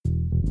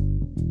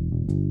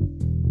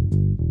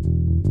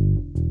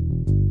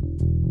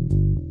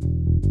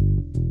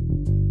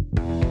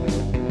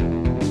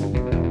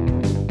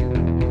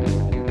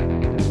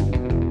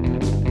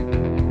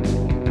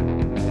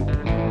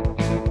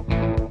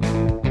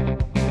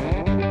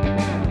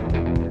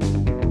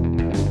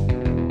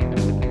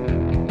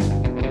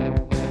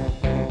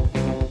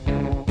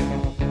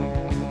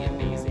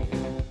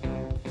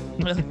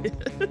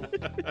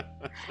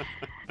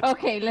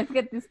Okay, let's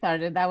get this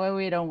started. That way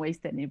we don't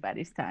waste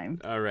anybody's time.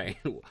 All right.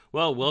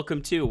 Well,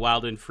 welcome to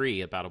Wild and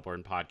Free, a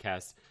Battleborn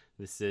podcast.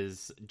 This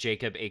is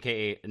Jacob,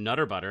 a.k.a.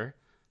 Nutter Butter.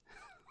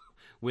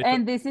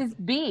 And this is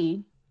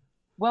B.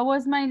 What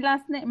was my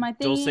last name? My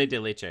thing? Dulce de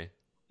leche.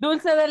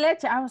 Dulce de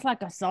leche. I was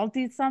like a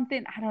salty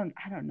something. I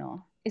don't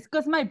know. It's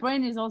because my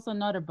brain is also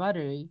not a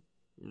buttery.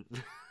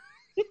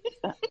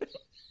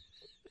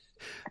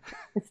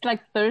 It's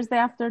like Thursday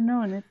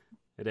afternoon.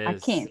 It is. I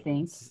can't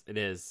think. It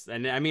is.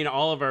 And I mean,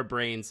 all of our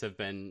brains have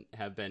been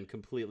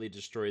completely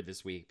destroyed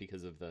this week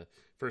because of the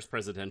first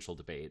presidential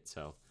debate.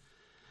 So,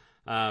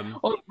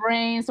 or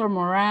brains or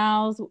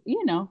morals,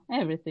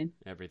 everything.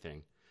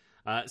 Everything.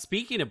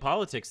 Speaking of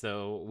politics,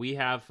 though, we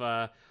have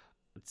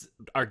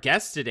our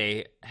guests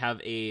today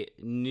have a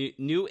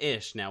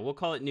new-ish. Now we'll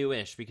call it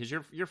new-ish because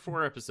you're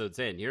 4 episodes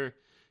in. You're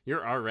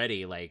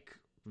already like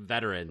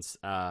veterans.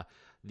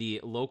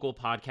 The local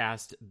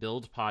podcast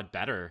Build Pod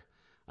Better.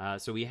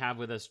 So we have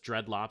with us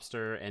Dread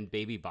Lobster and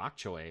Baby Bok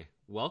Choy.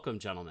 Welcome,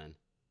 gentlemen.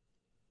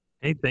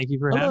 Hey, thank you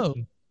for having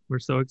me. We're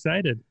so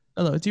excited.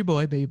 Hello, it's your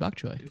boy, Baby Bok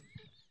Choy.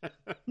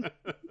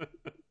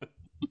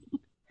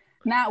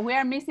 Now, we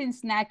are missing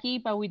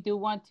Snacky, but we do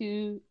want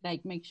to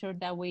make sure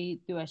that we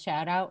do a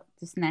shout out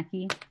to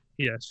Snacky.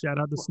 Yeah, shout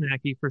out to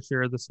Snacky for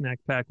sure. The snack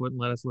pack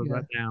wouldn't let us live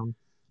that down.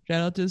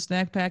 Shout out to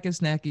Snack Pack and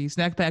Snacky.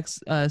 Snack Pack's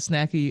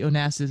Snacky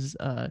Onassis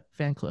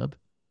fan club.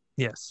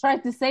 Yes. Try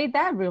to say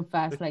that real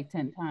fast, like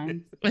 10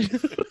 times.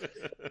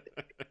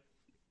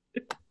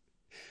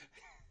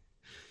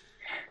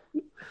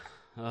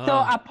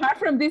 So apart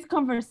from this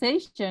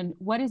conversation,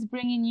 what is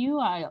bringing you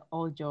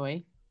all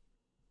joy?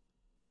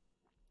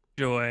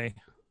 Joy.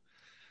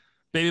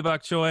 Baby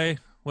Bok Choy,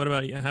 what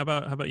about you? How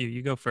about you?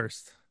 You go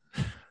first.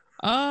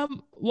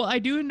 Well, I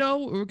do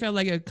know we're kind of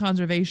like a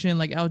conservation,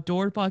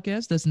 outdoor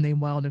podcast. That's the name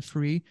Wild and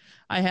Free.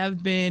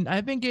 I've been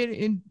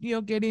getting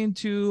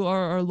into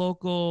our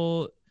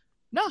local,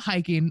 not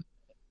hiking.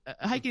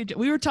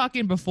 We were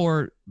talking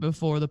before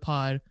the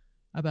pod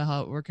about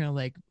how we're kind of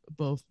like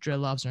both Dread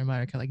Lobster and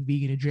mine are kind of like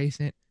vegan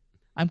adjacent.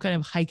 I'm kind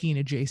of hiking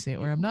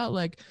adjacent, where I'm not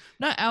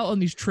out on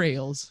these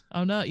trails.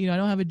 I'm not, I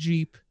don't have a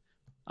Jeep.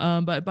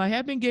 But I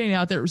have been getting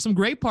out there. Some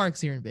great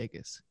parks here in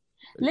Vegas.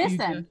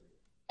 Listen,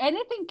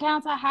 anything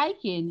counts as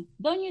hiking.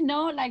 Don't you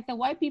know? Like the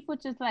white people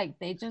just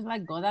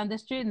go down the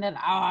street and then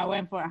I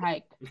went for a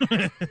hike.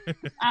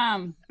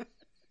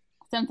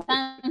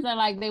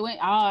 Sometimes they went,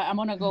 I'm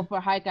gonna go for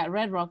a hike at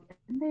Red Rock.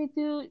 And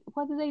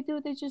what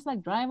do? They just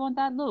drive on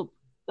that loop.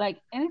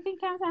 Anything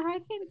counts as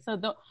hiking. So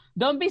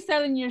don't be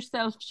selling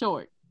yourself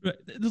short.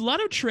 There's a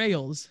lot of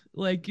trails.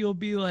 There'll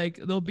be a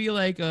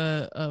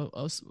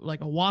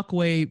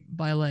walkway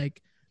by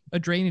a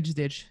drainage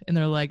ditch, and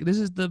they're like, this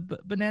is the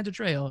Bonanza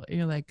Trail, and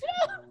you're like,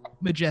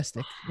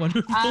 majestic,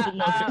 wonderful.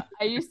 I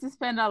used to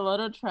spend a lot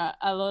of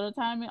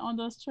time on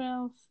those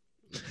trails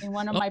in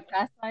one of my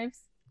past lives.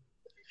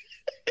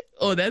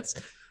 Oh, that's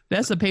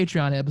a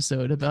Patreon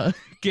episode about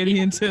getting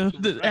into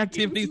the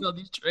activities on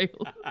these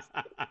trails.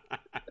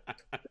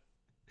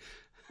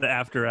 The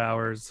after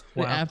hours.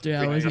 After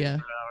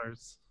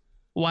hours.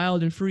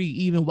 Wild and free,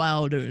 even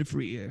wilder and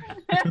freer.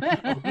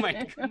 Oh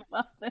my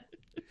God.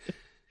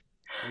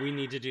 We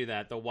need to do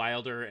that. The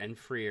wilder and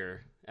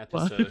freer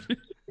episode.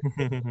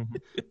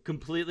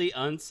 Completely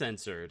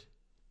uncensored.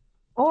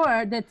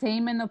 Or the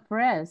tame and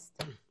oppressed.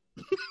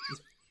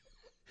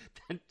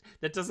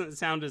 That doesn't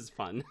sound as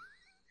fun.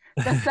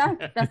 That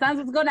sounds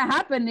what's going to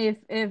happen if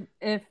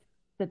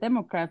the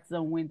Democrats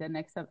don't win the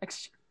next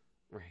election.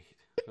 Right.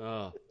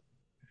 Oh.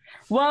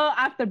 Well,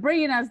 after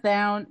bringing us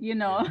down,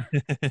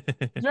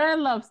 Dread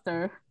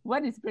Lobster,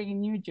 what is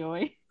bringing you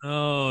joy?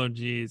 Oh,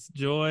 geez.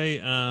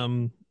 Joy.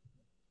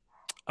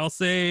 I'll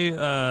say,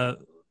 I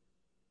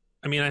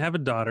have a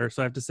daughter,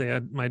 so I have to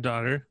say my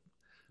daughter.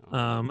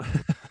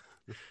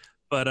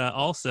 But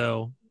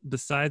also,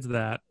 besides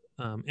that,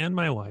 and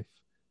my wife,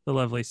 the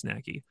lovely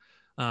Snacky.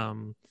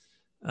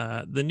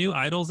 The new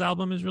Idols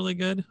album is really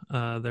good.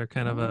 They're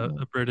kind of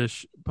a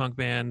British punk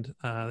band.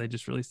 They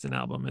just released an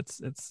album.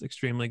 It's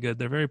extremely good.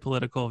 They're very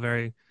political,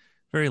 very,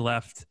 very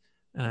left,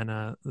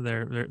 and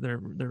they're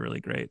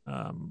really great.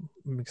 I'm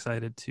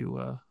excited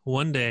to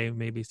one day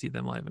maybe see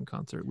them live in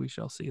concert. We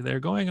shall see. They're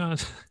going on.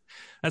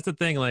 That's the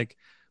thing. When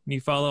you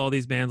follow all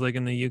these bands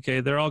in the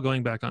UK, they're all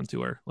going back on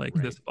tour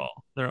this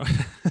fall.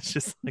 It's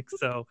just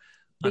so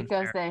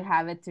because unfair. they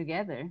have it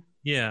together.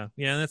 Yeah,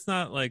 and it's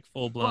not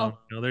full blown.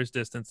 There's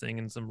distancing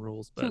and some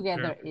rules, but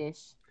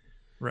together-ish.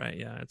 Right?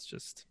 Yeah, it's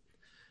just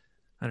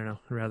I don't know.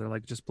 I'd rather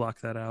just block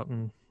that out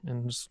and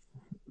just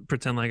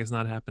pretend like it's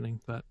not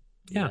happening. But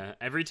Yeah.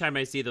 Every time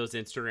I see those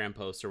Instagram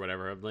posts or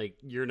whatever, I'm like,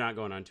 you're not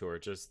going on tour.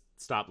 Just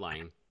stop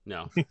lying.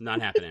 No,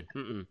 not happening.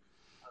 Mm-mm.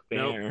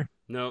 Nope. Fair.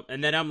 Nope.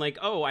 And then I'm like,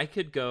 oh, I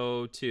could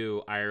go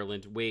to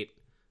Ireland. Wait,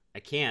 I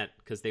can't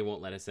because they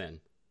won't let us in.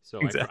 So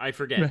Exactly. I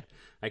forget. Right.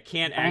 I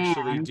can't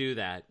actually Damn. do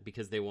that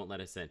because they won't let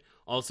us in.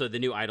 Also, the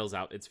new Idols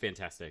out. It's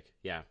fantastic.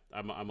 Yeah,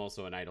 I'm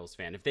also an Idols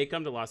fan. If they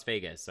come to Las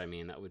Vegas, I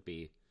mean, that would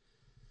be...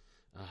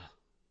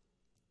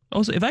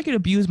 Also, if I could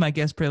abuse my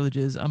guest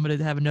privileges, I'm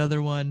gonna have another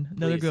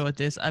Please. go at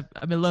this. I've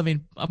been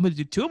loving. I'm gonna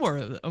do two more.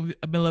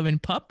 I've been loving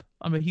Pup.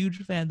 I'm a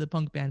huge fan of the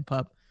punk band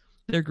Pup.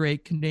 They're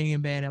great, Canadian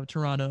band out of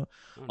Toronto.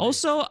 Oh, nice.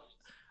 Also,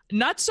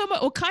 not so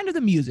much. Well, kind of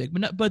the music,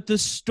 but the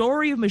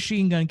story of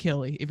Machine Gun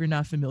Kelly. If you're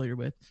not familiar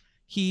with,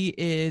 he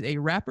is a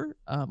rapper,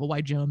 a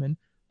white gentleman,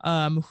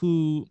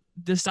 who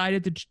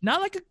decided to not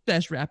like a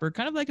best rapper,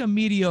 kind of like a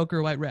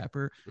mediocre white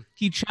rapper.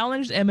 He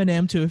challenged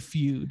Eminem to a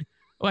feud.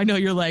 Oh, I know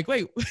you're like,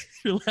 wait,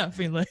 you're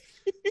laughing like,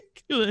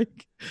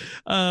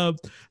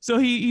 so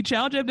he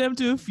challenged Eminem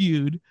to a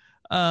feud,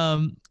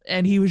 and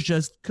he was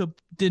just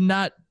did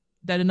not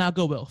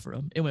go well for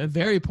him. It went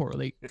very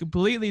poorly,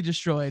 completely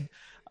destroyed,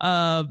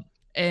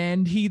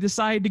 and he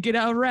decided to get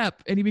out of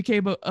rap, and he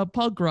became a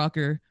punk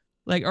rocker,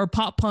 or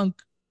pop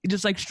punk,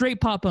 just like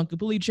straight pop punk,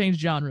 completely changed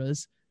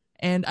genres,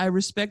 and I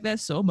respect that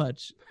so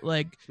much.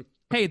 Like,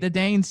 hey, the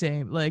Dane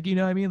same, you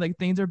know what I mean? Like,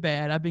 things are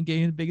bad. I've been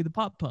getting big into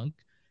pop punk.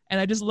 And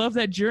I just love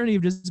that journey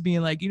of just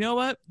being like, you know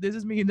what? This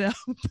is me now,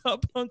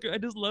 pop punk. I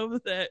just love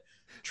that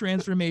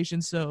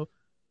transformation. So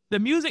the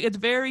music, it's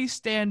very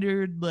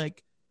standard,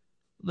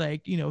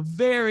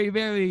 very,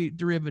 very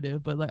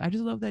derivative. But I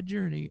just love that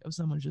journey of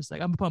someone just like,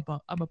 I'm a pop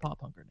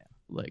punker now.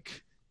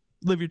 Like,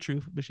 live your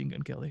truth, Machine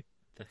Gun Kelly.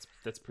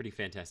 That's pretty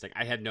fantastic.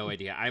 I had no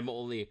idea. I'm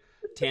only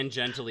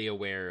tangentially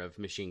aware of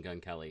Machine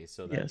Gun Kelly,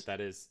 so Yes. that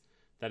is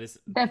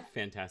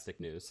fantastic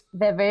news.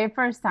 The very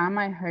first time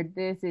I heard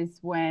this is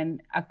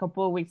when a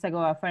couple of weeks ago,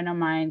 a friend of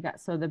mine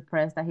got so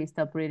depressed that he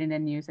stopped reading the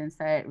news and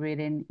started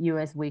reading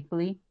US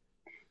Weekly.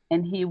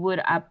 And he would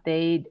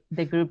update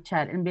the group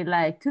chat and be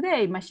like,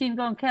 today, Machine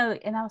Gun Kelly.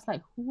 And I was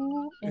like,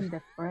 who in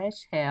the fresh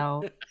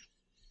hell?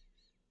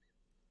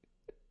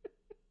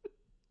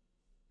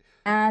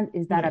 And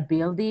is that a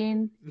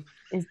building?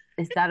 Is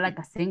that like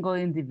a single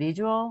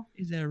individual?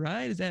 Is that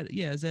right? Is that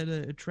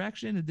an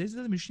attraction? This is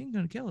the Machine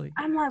Gun Kelly.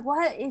 I'm like,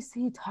 what is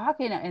he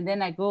talking about? And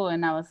then I go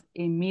and I was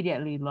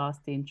immediately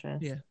lost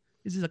interest. Yeah.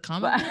 Is this a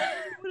comic? But-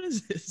 What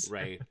is this?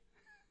 Right.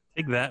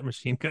 Take that,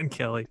 Machine Gun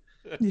Kelly.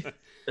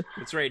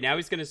 That's right. Now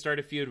he's going to start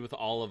a feud with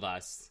all of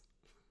us.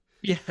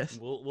 Yes.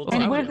 We'll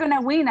And take we're it.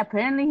 gonna win.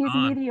 Apparently he's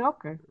On.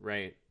 mediocre.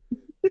 Right.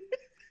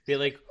 Be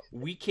like,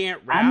 we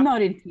can't rap. I'm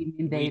not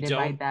intimidated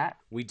by don't- that.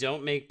 We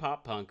don't make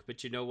pop punk,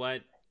 but you know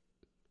what?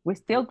 We're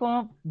still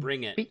gonna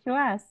Bring it. beat your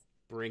ass.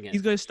 Bring it.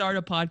 He's going to start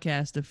a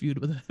podcast to feud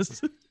with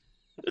us.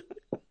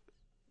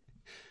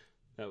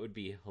 That would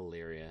be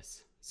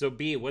hilarious. So,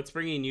 B, what's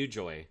bringing you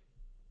joy?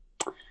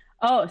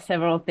 Oh,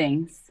 several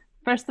things.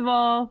 First of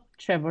all,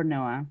 Trevor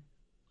Noah.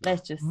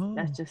 Let's just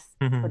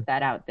Mhm. put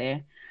that out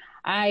there.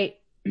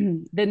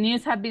 The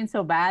news have been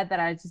so bad that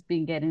I've just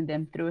been getting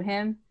them through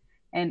him,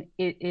 and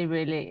it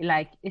really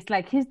it's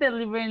like he's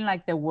delivering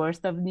like the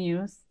worst of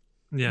news,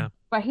 Yeah.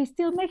 but he's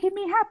still making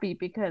me happy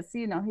because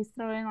he's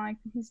throwing like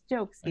his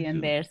jokes here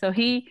and there. So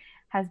he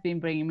has been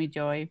bringing me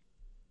joy.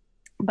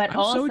 But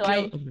also,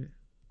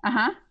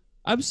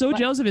 I'm so What?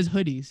 jealous of his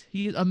hoodies.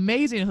 He's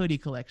amazing hoodie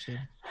collection.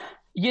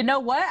 you know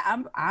what?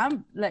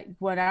 I'm like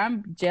what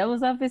I'm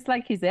jealous of is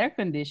like his air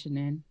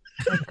conditioning.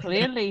 Like,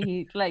 clearly,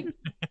 he like.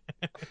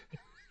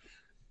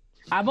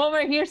 I'm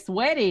over here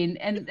sweating,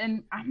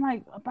 and I'm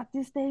like, but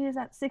this day is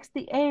at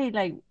 68.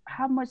 Like,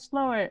 how much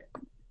lower?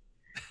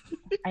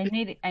 I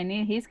need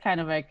his kind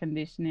of air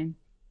conditioning.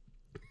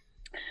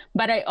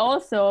 But I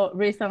also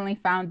recently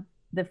found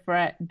the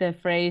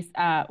phrase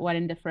 "what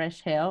in the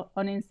fresh hell"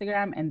 on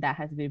Instagram, and that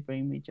has been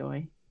bringing me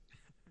joy.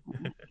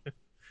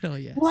 Oh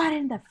yes. What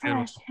in the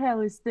fresh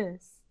hell is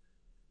this?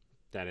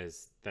 That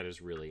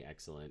is really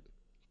excellent.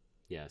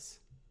 Yes.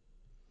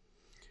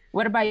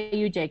 What about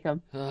you,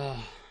 Jacob?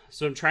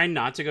 So I'm trying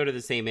not to go to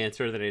the same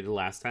answer that I did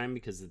last time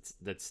because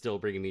that's still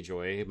bringing me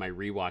joy. My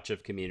rewatch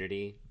of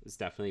Community is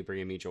definitely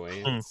bringing me joy.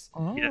 It's,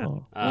 Oh.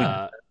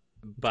 Yeah.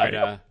 but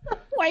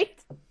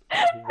Wait,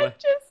 I What?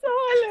 just saw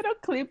a little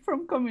clip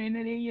from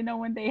Community. You know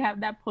when they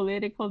have that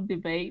political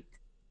debate.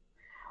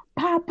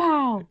 Pow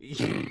pow.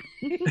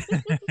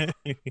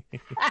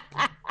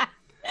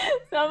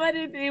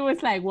 Somebody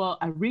was like, well,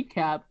 a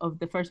recap of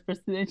the first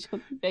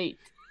presidential debate.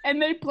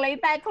 And they played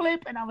that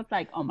clip, and I was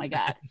like, oh my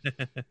God.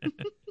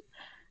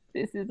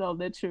 This is all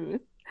the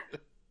truth.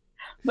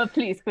 But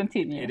please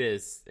continue. It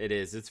is.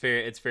 It's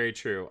very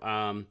true.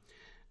 And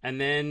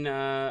then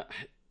I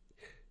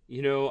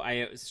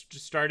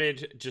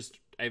started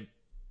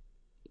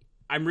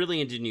I'm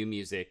really into new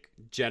music.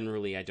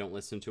 Generally, I don't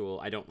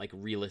like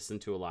re-listen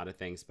to a lot of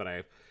things, but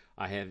I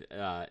have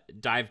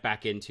dived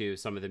back into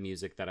some of the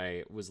music that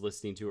I was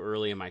listening to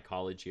early in my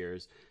college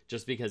years,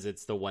 just because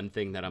it's the one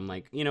thing that I'm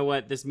like, you know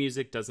what, this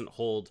music doesn't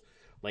hold,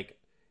 like,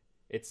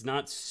 it's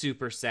not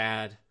super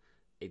sad.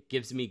 it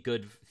gives me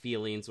good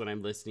feelings when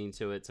I'm listening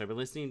to it. So I've been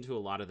listening to a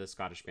lot of the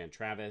Scottish band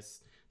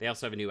Travis. They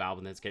also have a new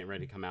album that's getting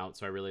ready to come out,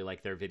 so I really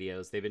like their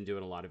videos. They've been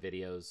doing a lot of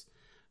videos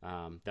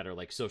that are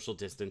like social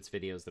distance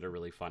videos that are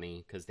really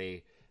funny because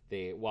they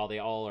while they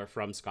all are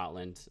from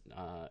Scotland,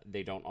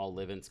 they don't all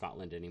live in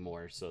Scotland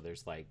anymore. So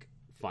there's like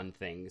fun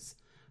things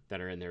that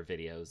are in their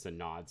videos and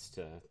nods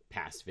to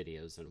past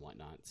videos and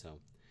whatnot. So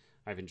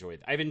I've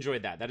enjoyed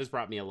that. That has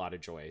brought me a lot of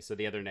joy. So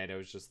the other night I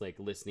was just like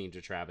listening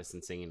to Travis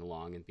and singing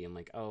along and being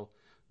like, oh,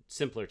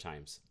 simpler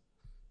times.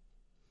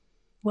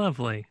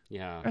 Lovely.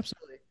 Yeah,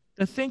 Absolutely.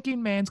 The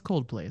thinking man's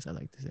Coldplay, as I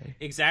like to say.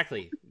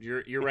 exactly.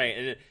 You're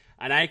right.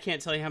 And I can't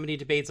tell you how many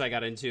debates I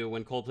got into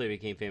when Coldplay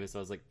became famous. I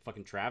was like,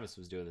 fucking Travis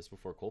was doing this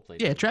before Coldplay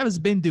did. Yeah, Travis has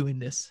been doing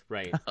this.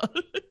 Right.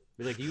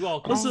 You're like, you all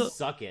can Also-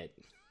 suck it.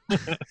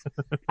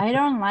 I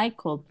don't like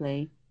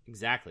Coldplay.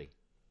 Exactly.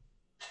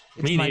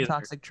 It's Me my neither.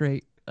 toxic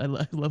trait. I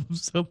love him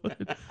so much.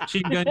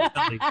 Machine Gun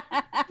Kelly,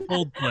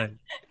 Coldplay.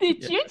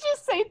 Did Yeah. you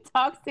just say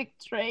toxic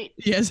trait?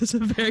 Yes, it's a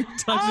very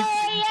toxic.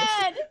 Oh my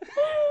god!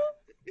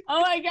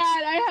 Oh my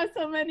god! I have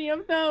so many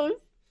of those.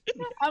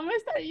 I'm gonna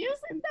start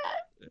using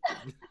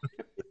that.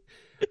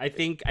 I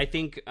think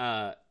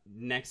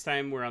next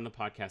time we're on the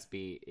podcast,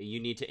 B, you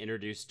need to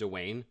introduce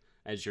Dwayne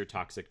as your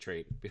toxic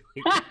trait. Be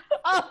like,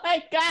 Oh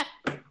my god!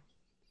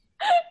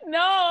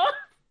 No,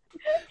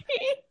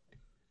 he's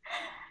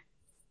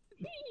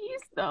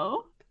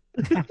though.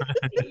 He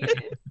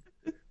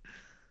is.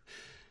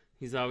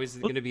 he's always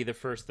going to be the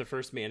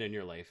first man in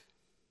your life.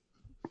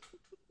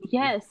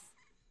 Yes.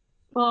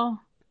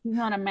 Well, he's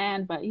not a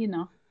man, but you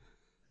know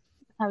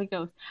how it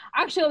goes.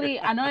 Actually,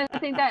 another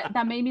thing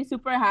that made me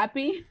super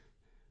happy.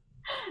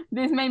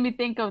 This made me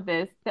think of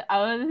this. The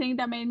other thing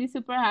that made me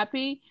super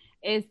happy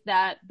is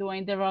that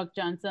Dwayne The Rock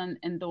Johnson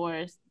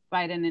endorsed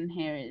Biden and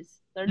Harris.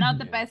 They're not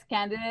the Yeah. best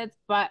candidates,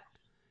 but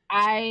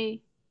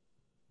I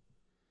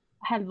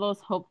had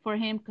lost hope for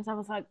him because I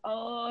was like,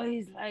 oh,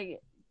 he's like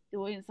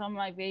doing some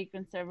like very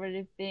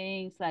conservative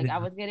things. Like Yeah. I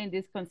was getting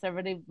this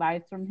conservative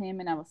vibes from him,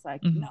 and I was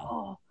like, Mhm.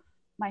 no,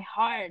 my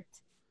heart.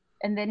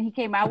 And then he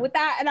came out with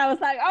that, and I was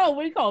like, oh,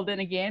 we called in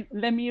again.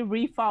 Let me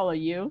refollow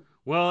you.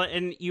 Well,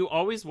 and you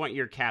always want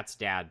your cat's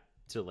dad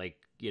to like,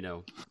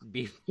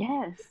 be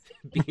Yes,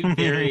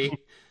 very,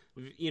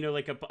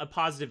 like a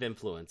positive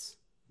influence.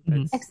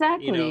 Mhm. That's,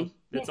 exactly.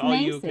 that's Yeah, all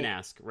you namesake. can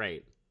ask,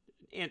 right?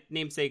 And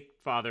namesake,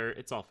 father,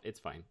 it's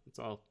fine. It's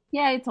all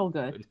Yeah, it's all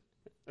good.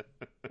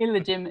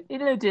 Illegitimate.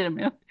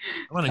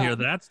 I want to hear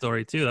that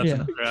story too. That's Yeah.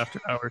 another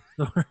after-hour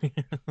story.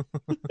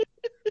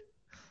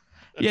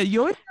 Yeah, you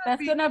always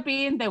That's gonna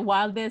be in the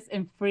wildest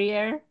and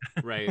freer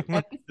right.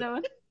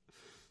 episode.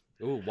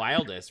 Ooh,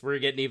 wildest. We're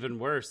getting even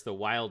worse. The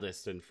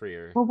wildest and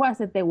freer. What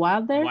was it? The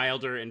wilder?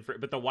 Wilder and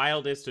but the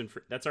wildest and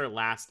that's our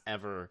last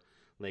ever.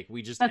 Like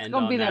we just That's end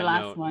gonna on be the that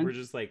last note. one. We're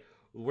just like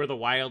we're the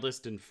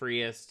wildest and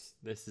freest.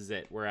 This is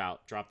it. We're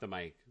out. Drop the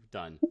mic.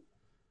 Done.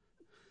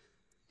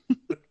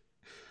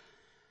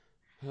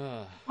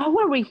 What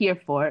were we here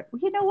for?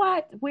 You know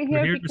what? We're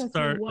here here to because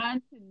start- we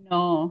want to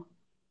know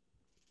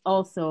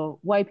also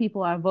why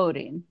people are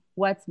voting.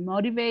 What's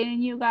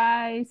motivating you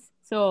guys?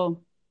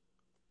 So,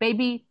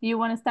 baby, do you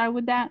want to start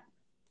with that?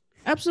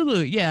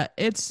 absolutely, yeah.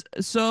 It's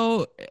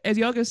so as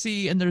y'all can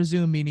see in the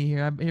Zoom meeting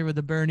here, I'm here with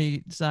the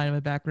Bernie sign in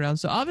my background.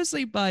 So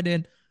obviously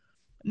Biden,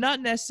 not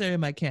necessarily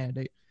my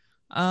candidate.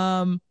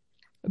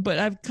 But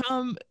I've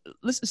come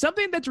listen,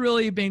 something that's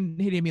really been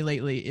hitting me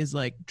lately is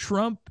like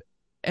Trump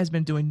has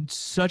been doing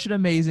such an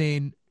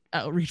amazing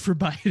outreach for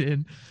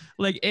Biden.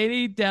 Like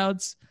any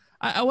doubts,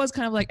 I was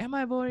kind of like, am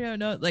I voting or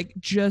not? Like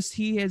just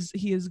he has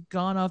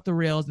gone off the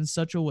rails in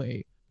such a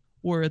way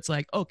where it's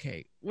like,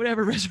 okay,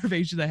 whatever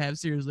reservations I have,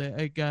 seriously,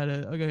 I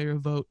gotta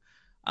vote.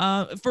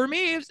 For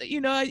me, it's,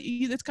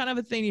 it's kind of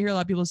a thing you hear a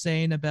lot of people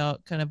saying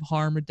about kind of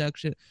harm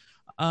reduction.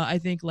 I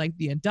think like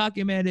the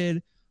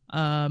undocumented,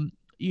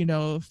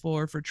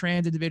 for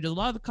trans individuals, a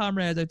lot of the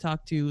comrades I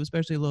talk to,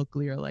 especially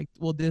locally, are like,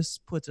 well, this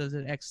puts us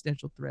at an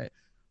existential threat.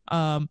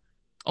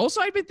 Also,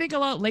 I've been thinking a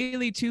lot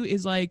lately too,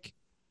 is like,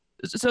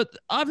 so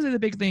obviously the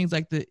big things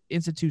like the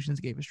institutions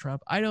gave us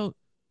Trump. I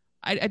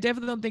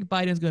definitely don't think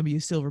Biden's going to be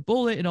a silver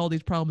bullet and all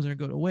these problems are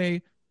going to go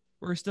away.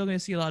 We're still going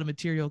to see a lot of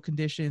material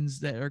conditions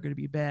that are going to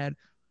be bad.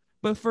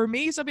 But for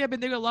me, something I've been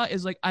thinking a lot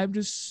is like, I'm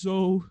just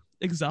so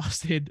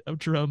exhausted of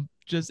Trump,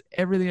 just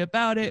everything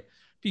about it,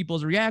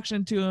 people's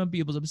reaction to him,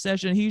 people's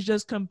obsession. He's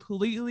just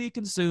completely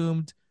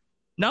consumed,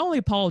 not only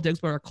politics,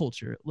 but our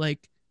culture.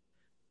 Like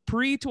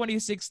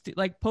pre-2016,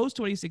 like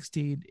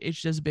post-2016,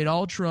 it's just been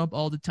all Trump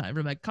all the time.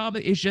 From like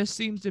comedy, it just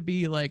seems to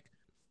be like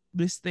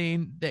this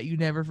thing that you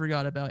never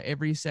forgot about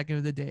every second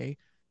of the day.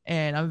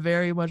 And I'm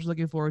very much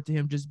looking forward to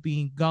him just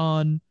being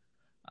gone.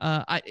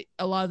 A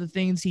lot of the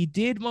things he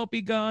did won't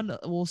be gone.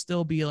 We'll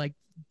still be like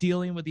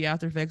dealing with the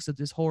after effects of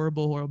this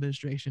horrible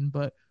administration.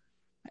 But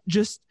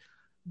just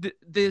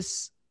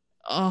this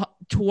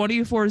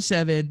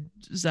 24/7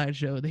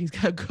 sideshow that he's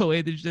got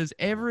going. It's just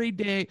every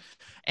day,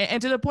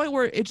 and to the point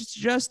where it's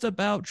just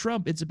about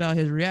Trump. It's about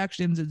his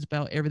reactions. It's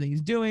about everything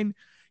he's doing.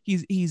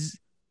 He's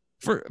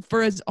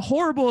for as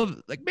horrible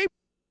of like maybe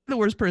the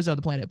worst person on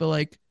the planet, but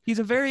like he's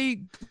a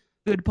very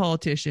good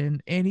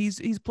politician, and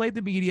he's played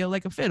the media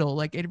like a fiddle.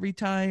 Like every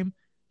time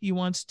he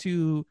wants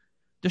to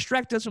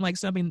distract us from like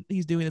something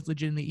he's doing that's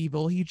legitimately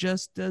evil, he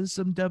just does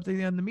some dumb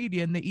thing on the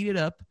media, and they eat it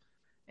up,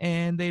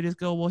 and they just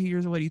go, well,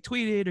 here's what he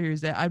tweeted, or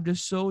here's that. I'm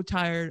just so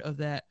tired of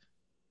that.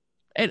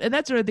 And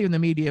that's the other thing in the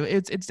media.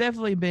 It's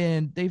definitely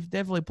been, they've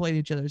definitely played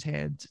each other's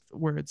hands,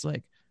 where it's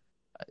like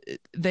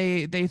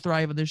they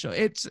thrive on the show.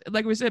 It's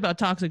like we said about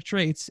toxic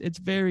traits. It's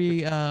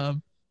very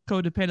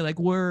codependent. Like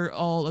we're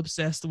all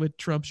obsessed with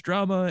Trump's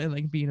drama and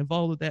like being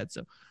involved with that.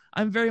 So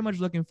I'm very much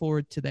looking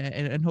forward to that,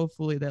 and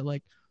hopefully that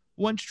like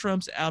once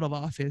Trump's out of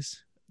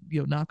office,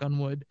 knock on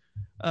wood,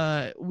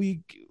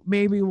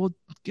 we'll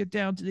get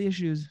down to the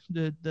issues,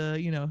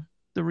 the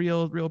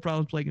real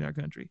problems plaguing our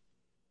country.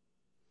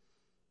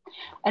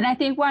 And I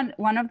think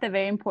one of the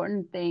very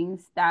important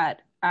things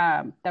that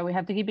we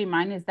have to keep in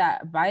mind is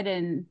that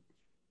Biden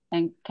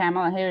and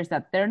Kamala Harris,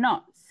 that they're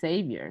not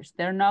saviors.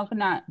 They're not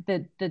gonna,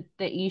 the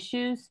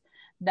issues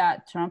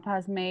that Trump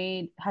has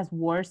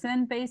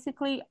worsened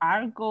basically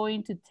are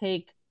going to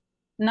take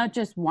not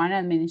just one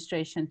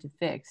administration to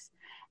fix.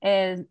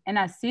 And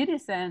as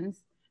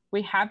citizens,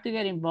 we have to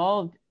get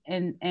involved,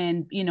 and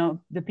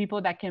the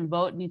people that can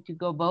vote need to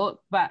go vote.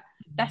 But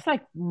that's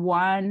like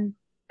one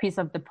piece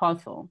of the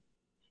puzzle.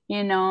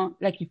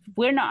 Like if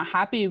we're not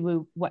happy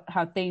with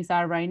how things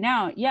are right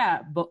now, yeah,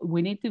 but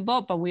we need to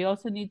vote, but we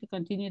also need to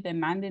continue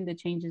demanding the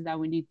changes that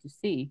we need to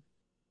see.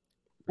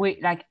 We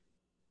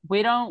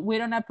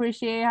don't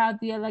appreciate how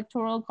the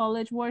electoral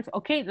college works.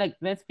 Okay, like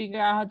let's figure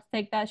out how to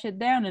take that shit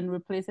down and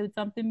replace it with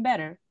something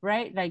better,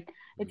 right? Like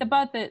it's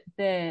about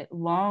the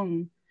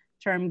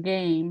long-term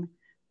game,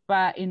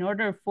 but in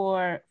order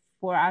for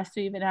us to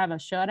even have a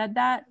shot at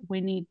that,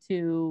 we need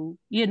to,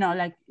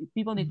 like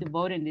people need to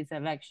vote in this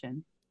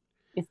election.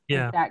 It's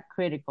that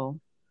critical.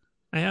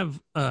 I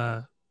have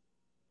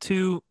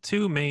two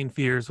main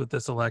fears with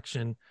this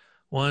election.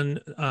 One,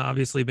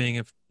 obviously, being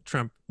if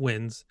Trump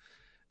wins,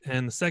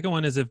 and the second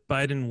one is if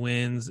Biden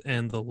wins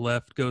and the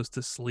left goes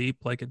to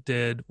sleep like it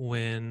did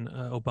when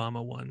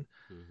Obama won.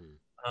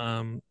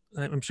 Mm-hmm.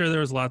 I'm sure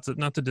there was lots of,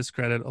 not to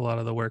discredit a lot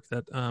of the work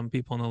that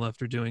people on the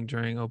left are doing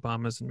during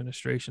Obama's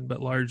administration,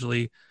 but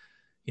largely,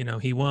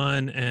 he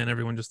won and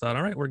everyone just thought,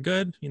 all right, we're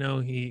good. We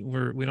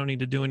don't need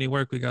to do any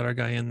work. We got our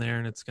guy in there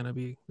and it's going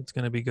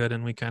to be good.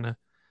 And we kind of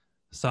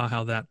saw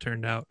how that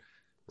turned out.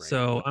 Right.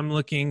 So I'm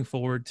looking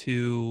forward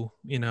to,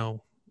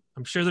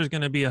 I'm sure there's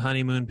going to be a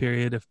honeymoon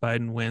period if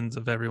Biden wins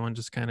of everyone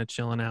just kind of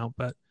chilling out.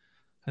 But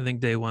I think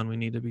day one, we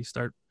need to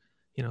start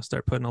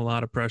putting a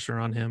lot of pressure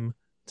on him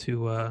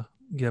to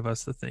give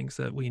us the things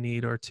that we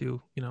need, or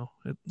to,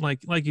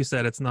 like you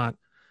said, it's not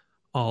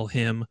all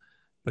him,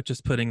 but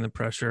just putting the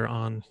pressure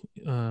on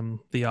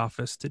the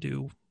office to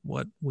do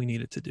what we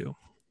need it to do.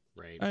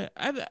 Right.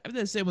 I have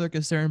the similar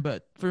concern,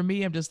 but for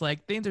me, I'm just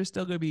like, things are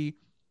still going to be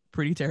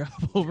pretty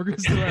terrible. We're going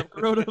to still have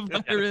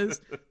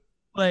coronavirus.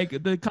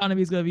 Like the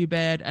economy is going to be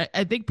bad.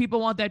 I think people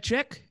want that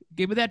check.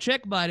 Give me that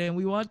check, Biden.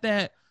 We want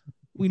that.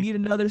 We need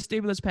another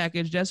stimulus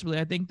package desperately.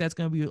 I think that's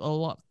going to be a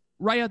lot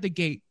right out the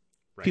gate.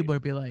 Right. People are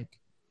be like,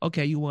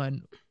 okay, you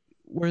won.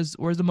 Where's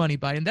the money,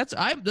 Biden? That's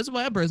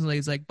why I'm personally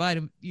is like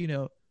Biden.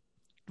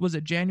 Was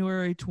it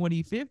January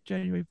 25th,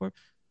 January 4th?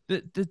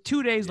 The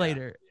 2 days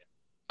later,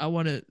 I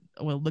want to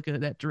look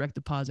at that direct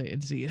deposit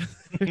and see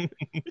it.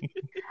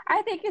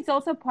 I think it's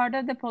also part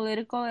of the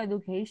political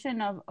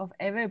education of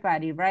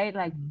everybody, right?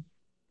 Like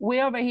we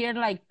over here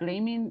like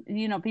blaming,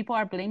 people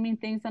are blaming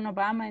things on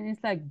Obama, and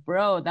it's like,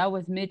 bro, that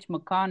was Mitch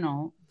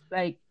McConnell.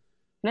 Like,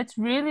 let's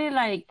really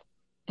like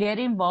get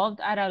involved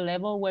at a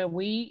level where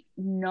we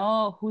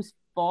know whose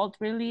fault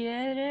really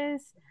it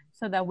is,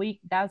 so that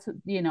that's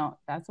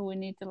what we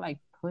need to like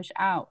push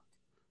out.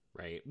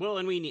 Right. Well,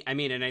 and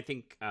and I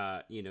think,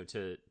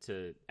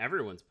 to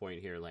everyone's point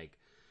here, like,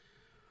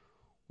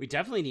 we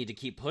definitely need to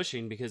keep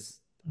pushing because,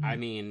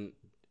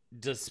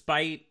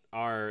 despite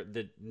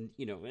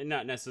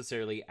not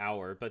necessarily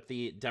but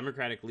the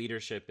Democratic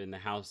leadership in the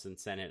House and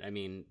Senate,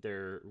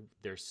 they're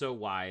so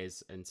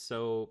wise and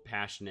so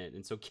passionate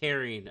and so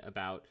caring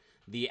about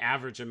the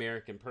average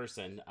American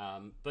person.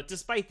 But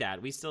despite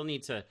that, we still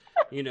need to,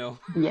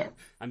 yes.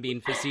 I'm being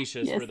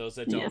facetious for those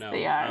that don't know.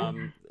 They are.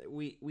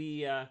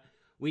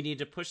 We need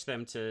to push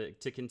them to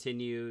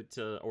continue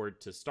to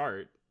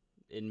start,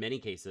 in many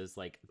cases,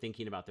 like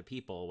thinking about the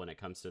people when it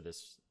comes to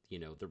this,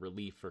 the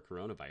relief for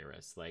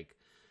coronavirus. Like,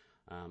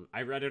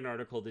 I read an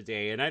article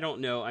today, and I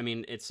don't know,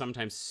 it's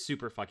sometimes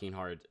super fucking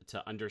hard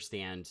to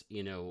understand,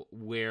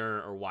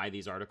 where or why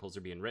these articles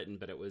are being written,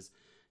 but it was,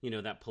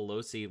 that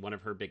Pelosi, one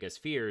of her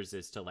biggest fears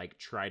is to like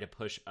try to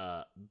push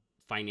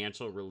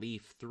financial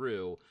relief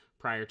through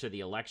prior to the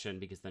election,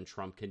 because then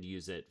Trump can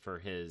use it for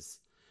his,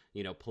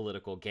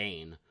 political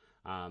gain,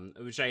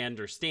 which I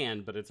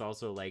understand, but it's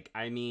also like,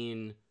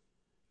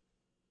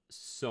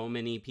 so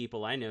many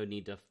people I know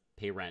need to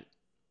pay rent,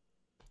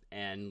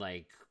 and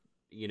like,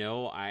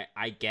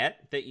 I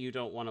get that you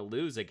don't want to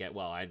lose again.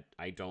 Well,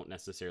 I don't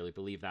necessarily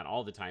believe that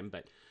all the time,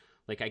 but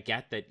like I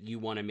get that you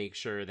want to make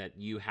sure that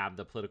you have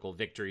the political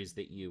victories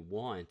that you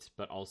want,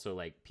 but also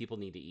like people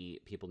need to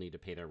eat, people need to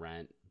pay their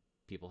rent,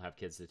 people have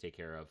kids to take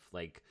care of.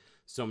 Like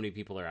so many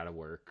people are out of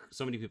work.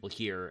 So many people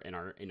here in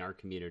our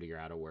community are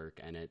out of work,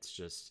 and it's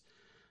just,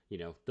 you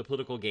know, the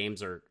political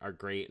games are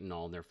great and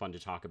all, and they're fun to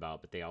talk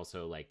about, but they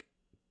also like,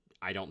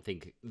 I don't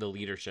think the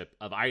leadership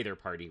of either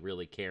party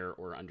really care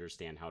or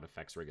understand how it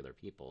affects regular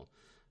people.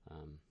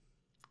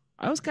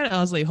 I was kind of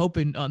honestly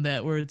hoping on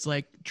that, where it's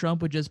like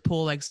Trump would just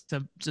pull like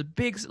some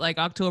big like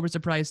October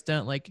surprise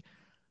stunt, like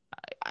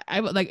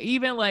I like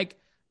even like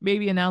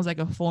maybe announce like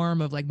a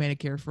form of like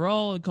Medicare for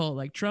all and call it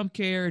like Trump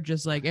Care,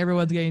 just like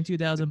everyone's getting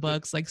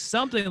 $2,000, like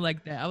something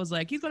like that. I was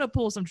like, he's gonna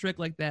pull some trick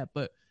like that,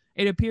 but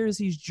it appears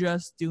he's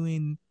just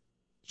doing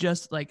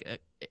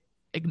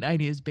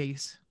igniting his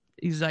base.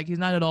 He's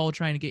not at all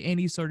trying to get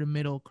any sort of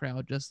middle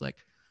crowd, just like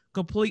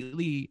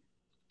completely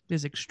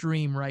this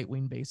extreme right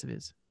wing base of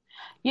his.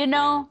 You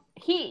know,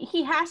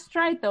 he has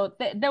tried though.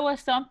 There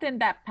was something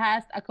that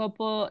passed a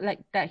couple like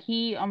that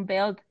he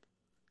unveiled.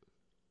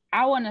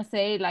 I want to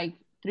say like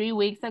 3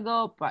 weeks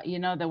ago, but you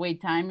know the way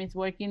time is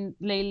working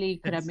lately,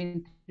 could have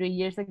been 3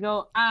 years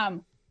ago.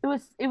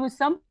 It was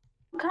some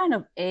kind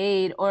of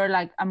aid or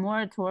like a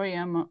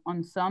moratorium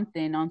on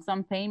something, on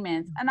some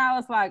payments, and I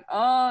was like,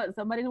 oh,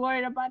 somebody's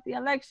worried about the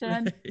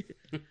election.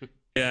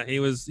 Yeah,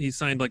 he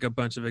signed like a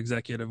bunch of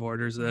executive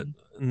orders that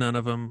none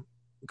of them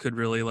could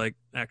really like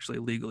actually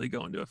legally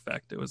go into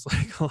effect. It was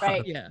like a lot right.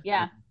 of,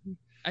 Yeah.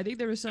 I think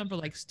there was some for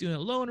like student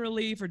loan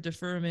relief or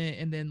deferment,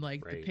 and then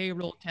like the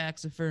payroll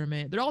tax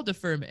deferment. They're all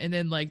deferment, and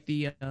then like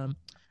the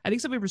I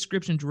think some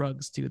prescription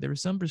drugs too. There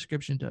was some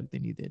prescription drug they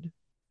needed.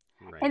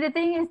 Right. And the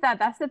thing is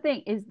that's the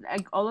thing is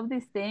like all of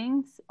these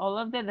things, all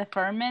of the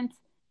deferments,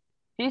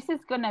 this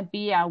is gonna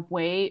be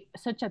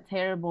such a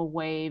terrible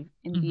wave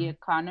in the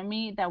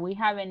economy that we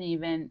haven't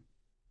even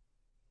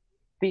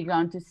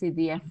begun to see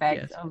the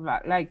effects of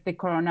like the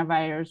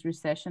coronavirus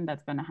recession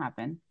that's gonna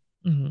happen.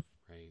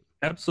 Right.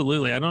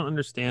 Absolutely. I don't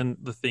understand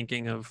the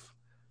thinking of,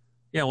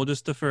 we'll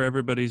just defer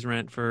everybody's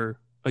rent for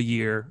a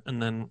year,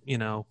 and then, you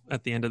know,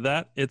 at the end of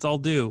that, it's all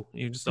due.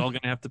 You're just all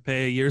going to have to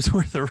pay a year's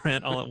worth of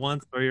rent all at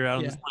once, or you're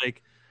out. It's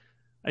like,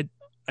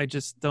 I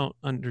just don't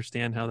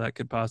understand how that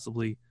could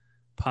possibly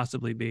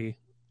be.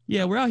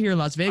 Yeah, we're out here in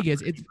Las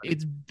Vegas.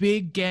 It's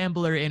big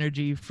gambler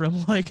energy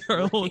from like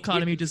our whole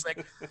economy. Just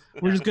like,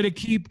 we're just going to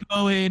keep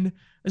going.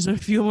 There's a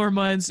few more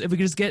months. If we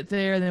can just get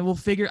there, and then we'll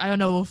figure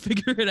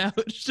it out.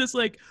 It's just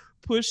like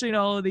pushing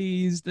all of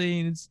these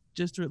things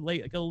just to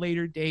like a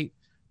later date,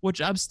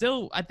 which I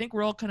think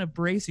we're all kind of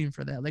bracing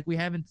for that. Like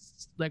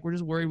we're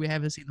just worried we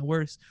haven't seen the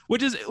worst,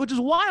 which is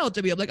wild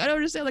to me. I'm like, I don't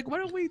understand. Like, why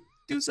don't we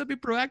do something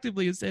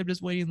proactively instead of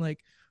just waiting like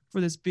for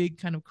this big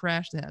kind of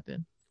crash to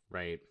happen?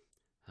 Right.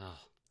 Oh.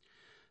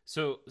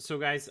 So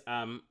guys,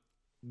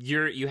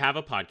 you have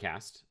a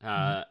podcast.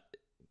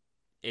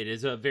 It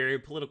is a very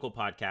political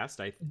podcast.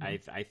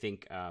 I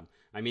think.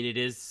 I mean, it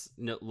is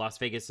Las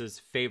Vegas's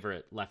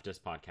favorite leftist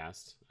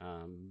podcast.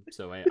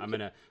 So I'm going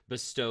to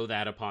bestow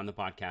that upon the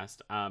podcast.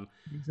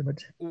 Thanks so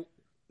much.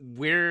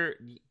 Where,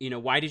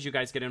 why did you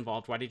guys get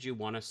involved? Why did you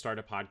want to start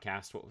a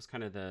podcast? What was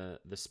kind of the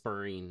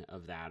spurring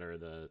of that, or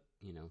the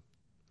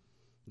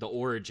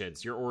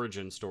origins, your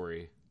origin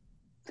story?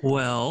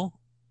 Well,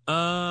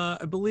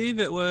 I believe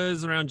it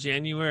was around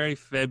January,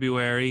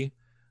 February.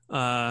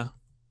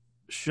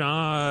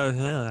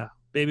 Sean,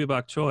 Baby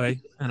Bok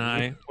Choy and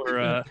I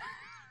were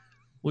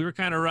we were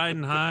kind of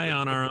riding high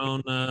on our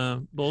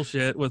own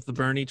bullshit with the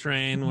Bernie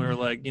train. We were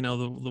like,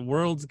 the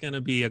world's going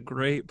to be a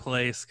great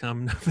place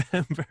come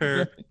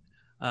November.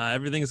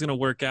 Everything's going to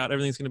work out.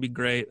 Everything's going to be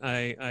great.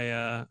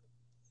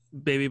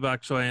 Baby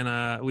Bok Choy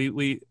and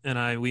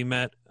we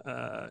met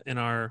in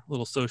our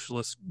little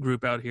socialist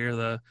group out here,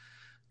 the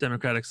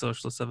Democratic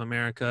Socialists of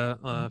America,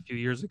 a few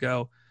years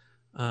ago.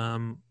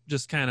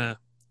 Just kind of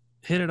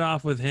hit it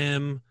off with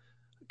him,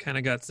 kind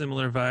of got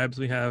similar vibes.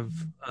 We have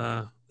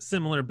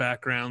similar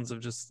backgrounds of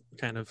just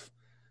kind of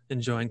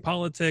enjoying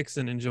politics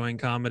and enjoying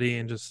comedy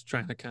and just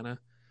trying to kind of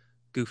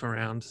goof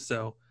around.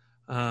 So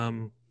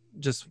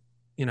just,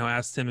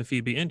 asked him if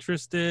he'd be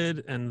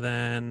interested. And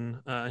then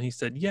he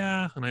said,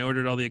 yeah. And I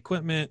ordered all the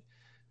equipment.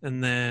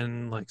 And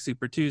then like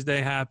Super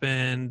Tuesday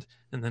happened,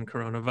 and then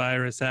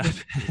coronavirus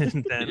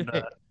happened.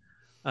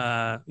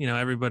 And,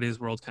 everybody's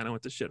world kind of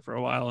went to shit for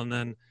a while, and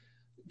then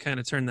kind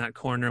of turned that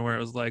corner where it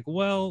was like,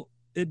 well,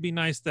 it'd be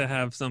nice to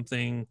have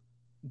something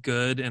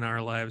good in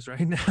our lives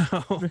right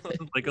now.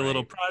 Like a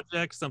little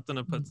project, something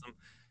to put some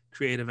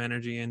creative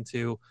energy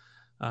into,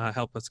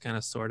 help us kind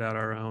of sort out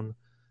our own,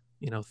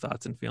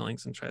 thoughts and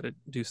feelings and try to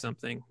do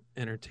something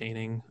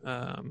entertaining.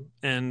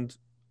 And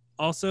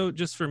also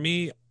just for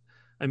me,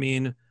 I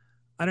mean,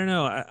 I don't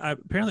know.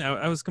 Apparently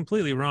I was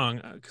completely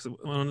wrong, because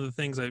one of the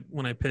things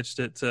when I pitched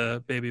it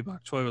to Baby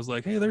Bok Choy was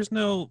like, hey, there's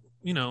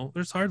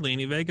there's hardly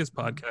any Vegas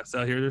podcasts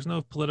out here. There's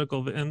no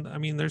political, and I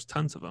mean, there's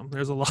tons of them.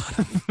 There's a lot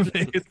of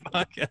Vegas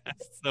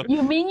podcasts. So.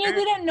 You mean you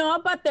didn't know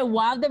about the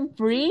Wild and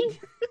Free?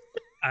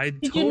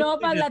 Did you know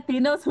about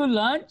Latinos Who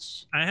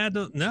Lunch? I had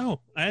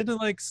to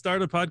like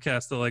start a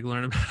podcast to like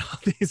learn about all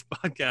these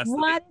podcasts.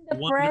 What in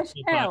the fresh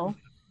hell?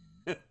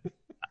 I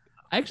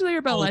actually heard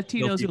about Oh,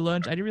 Latinos guilty. Who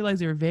Lunch. I didn't realize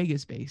they were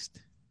Vegas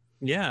based.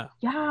 Yeah.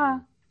 Yeah.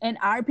 And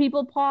Our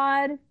People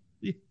Pod.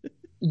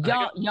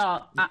 Y'all,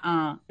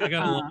 I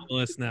got a long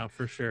list now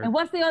for sure. And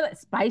what's the other?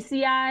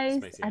 Spicy Eyes.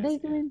 Spicy Are Eyes, they yeah.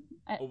 doing?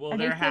 Well, are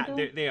they're still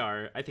doing? they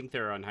are. I think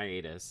they're on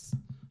hiatus. Oh,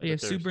 yeah,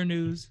 But they're- Super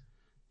News.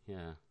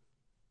 Yeah.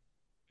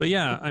 But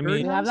yeah, I We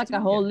mean, have like a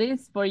whole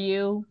list for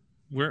you.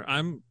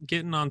 I'm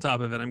getting on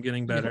top of it. I'm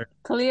getting better.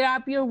 Clear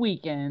up your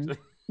weekend.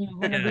 You're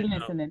gonna be Yeah.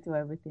 listening to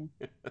everything.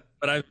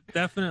 But I've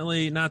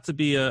definitely, not to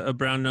be a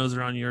brown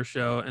noser on your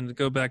show, and to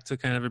go back to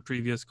kind of a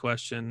previous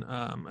question,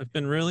 I've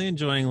been really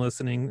enjoying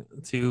listening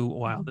to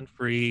Wild and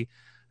Free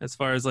as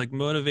far as like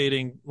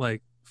motivating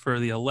like for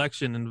the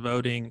election and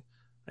voting.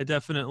 I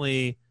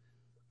definitely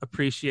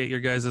appreciate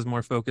your guys'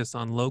 more focus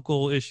on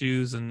local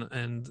issues and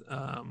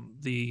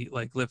the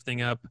like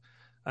lifting up.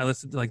 I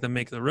listened to like the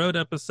Make the Road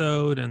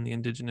episode and the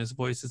Indigenous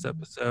Voices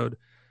episode,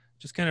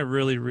 just kind of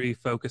really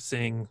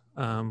refocusing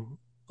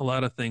a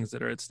lot of things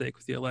that are at stake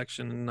with the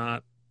election, and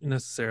not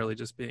necessarily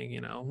just being,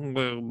 you know,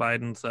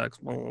 Biden sucks,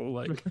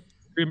 like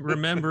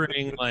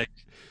remembering like,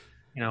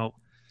 you know,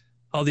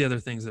 all the other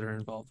things that are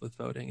involved with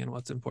voting and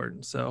what's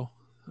important. So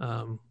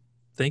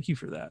thank you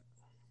for that.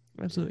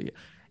 Absolutely.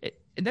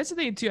 And that's the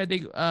thing too. I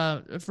think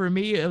for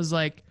me, it was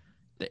like,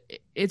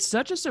 it's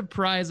such a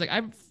surprise. Like,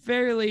 I've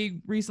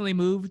fairly recently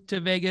moved to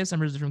Vegas.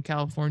 I'm originally from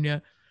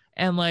California,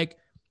 and like,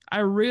 I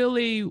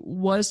really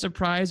was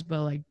surprised by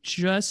like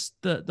just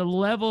the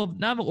level of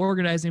not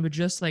organizing, but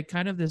just like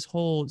kind of this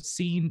whole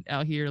scene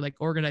out here, like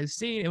organized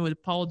scene. And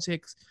with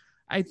politics,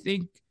 I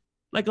think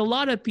like a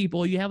lot of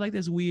people, you have like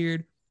this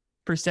weird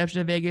perception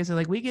of Vegas, and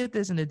like we get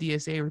this in the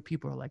DSA where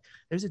people are like,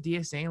 "There's a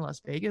DSA in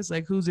Las Vegas.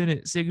 Like, who's in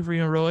it?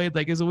 Siegfried and Roy."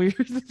 Like, it's a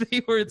weird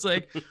thing where it's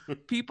like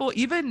people,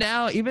 even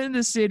now, even in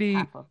the city,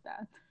 Half of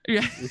that.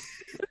 yeah,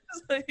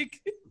 it's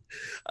like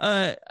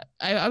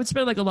I would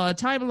spend like a lot of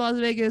time in Las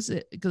Vegas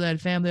because I had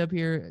family up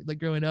here, like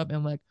growing up,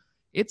 and like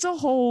it's a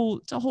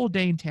whole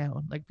dang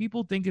town. Like,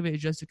 people think of it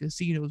as just a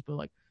casinos, but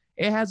like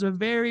it has a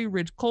very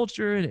rich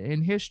culture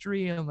and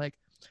history, and like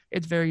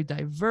it's very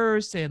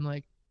diverse, and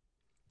like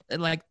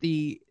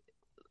the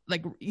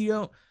like, you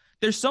know,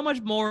 there's so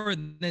much more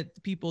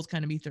that people's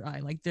kind of meet their eye.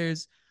 Like,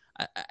 there's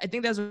I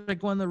think that's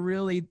like one of the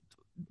really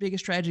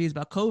biggest tragedies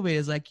about COVID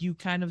is like you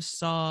kind of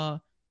saw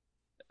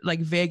like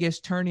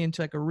Vegas turning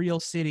into like a real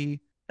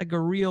city, like a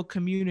real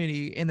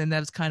community, and then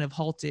that's kind of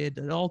halted.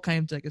 It all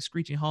came to like a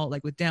screeching halt.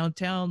 Like with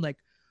downtown, like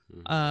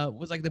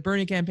was like the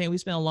Bernie campaign. We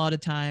spent a lot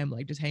of time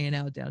like just hanging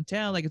out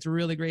downtown. Like, it's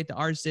really great, the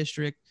arts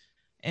district,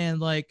 and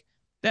like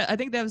that. I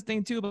think that was the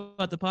thing too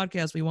about the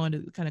podcast we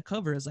wanted to kind of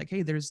cover is like,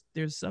 hey, there's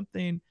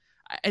something.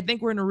 I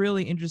think we're in a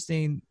really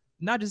interesting,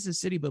 not just a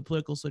city, but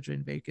political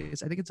situation in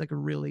Vegas. I think it's like a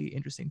really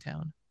interesting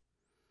town.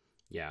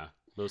 Yeah.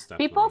 Those stuff.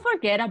 People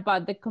forget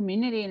about the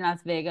community in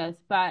Las Vegas,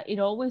 but it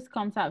always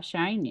comes out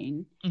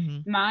shining.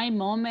 Mm-hmm. My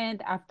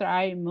moment after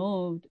I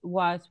moved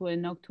was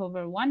when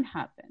October 1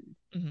 happened.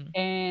 Mm-hmm.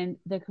 And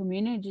the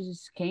community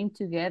just came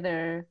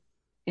together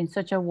in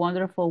such a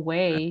wonderful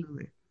way.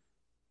 Absolutely.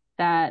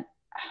 That,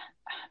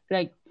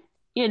 like,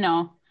 you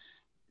know,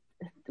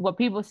 what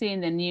people see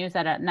in the news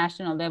at a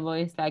national level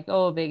is like,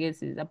 oh,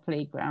 Vegas is a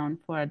playground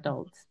for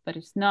adults, but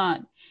it's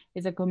not.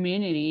 It's a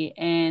community,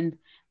 and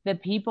the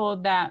people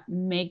that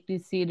make the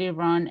city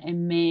run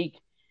and make,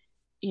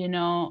 you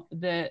know,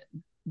 that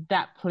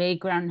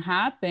playground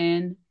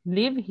happen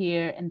live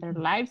here, and their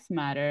lives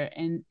matter,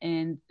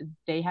 and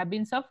they have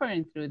been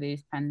suffering through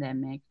this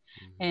pandemic,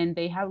 and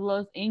they have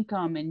lost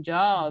income and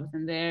jobs,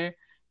 and they're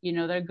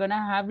gonna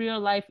have real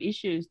life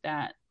issues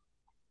that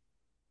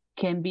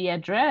can be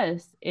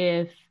addressed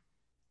if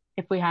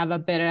we have a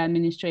better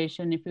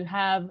administration, if we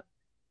have,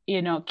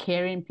 you know,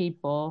 caring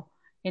people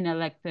in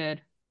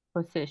elected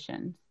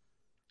positions.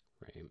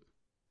 Right.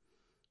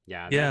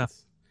 Yeah. Yeah.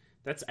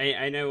 That's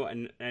I know,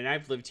 and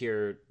I've lived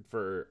here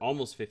for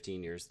almost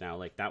 15 years now.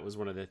 Like, that was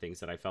one of the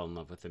things that I fell in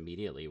love with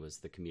immediately was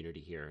the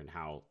community here and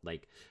how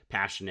like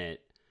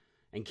passionate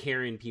and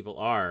caring people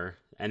are.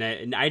 And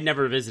I'd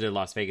never visited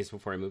Las Vegas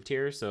before I moved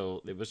here,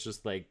 so it was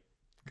just like,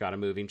 got a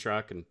moving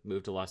truck and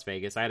moved to Las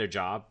Vegas. I had a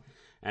job,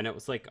 and it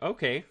was like,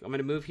 okay, I'm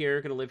gonna move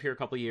here, gonna live here a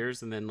couple of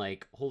years, and then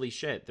like, holy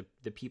shit,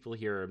 the people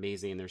here are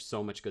amazing. There's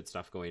so much good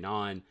stuff going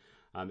on.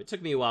 It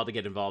took me a while to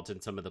get involved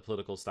in some of the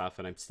political stuff,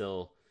 and I'm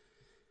still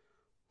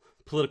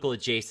political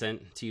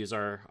adjacent, to use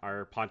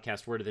our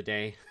podcast word of the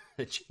day,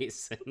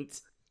 adjacent.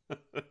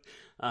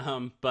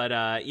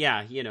 But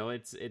yeah, you know,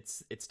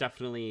 it's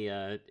definitely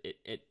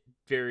it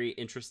very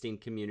interesting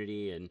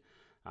community, and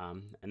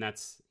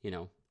that's, you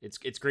know,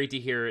 it's great to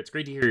hear. It's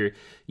great to hear,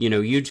 you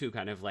know, you two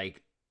kind of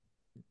like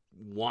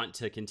want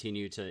to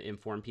continue to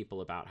inform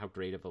people about how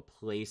great of a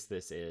place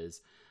this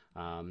is.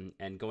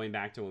 And going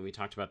back to when we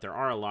talked about, there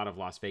are a lot of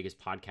Las Vegas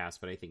podcasts,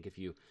 but I think if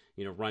you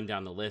run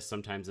down the list,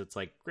 sometimes it's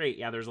like, great,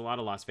 yeah, there's a lot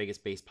of Las Vegas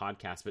based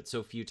podcasts, but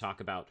so few talk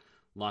about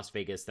Las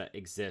Vegas that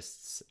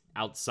exists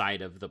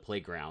outside of the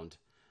playground.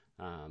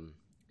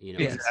 You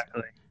know,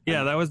 Exactly.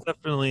 Yeah, that was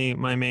definitely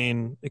my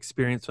main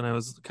experience when I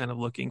was kind of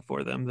looking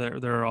for them.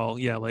 They're all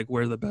like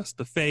where the best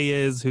buffet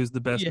is, who's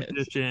the best Yes.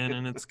 magician,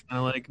 and it's kind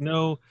of like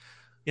no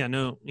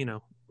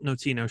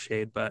tea, no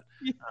shade, but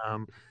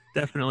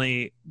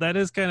definitely that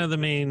is kind of the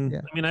main. Yeah.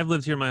 I mean, I've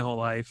lived here my whole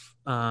life,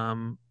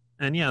 and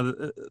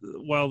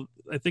while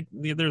I think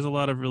there's a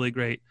lot of really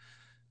great,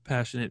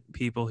 passionate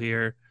people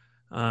here,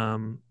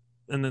 and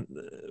then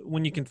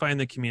when you can find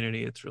the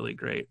community, it's really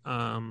great.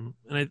 And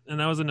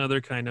that was another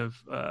kind of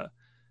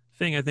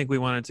thing I think we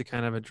wanted to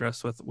kind of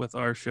address with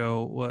our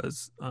show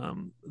was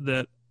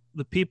that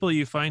the people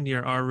you find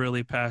here are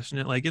really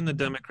passionate. Like in the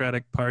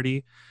Democratic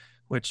Party,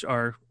 which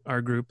our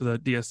group, the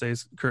DSA,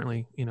 is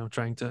currently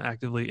trying to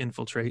actively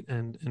infiltrate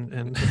and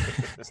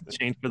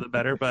change for the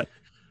better. But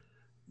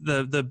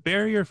the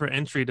barrier for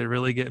entry to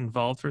really get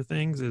involved for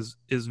things is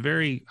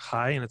very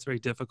high, and it's very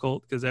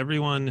difficult because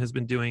everyone has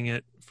been doing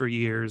it for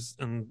years,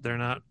 and they're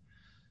not.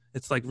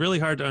 It's like really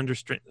hard to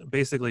understand,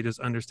 basically just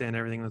understand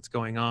everything that's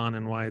going on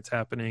and why it's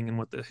happening and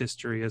what the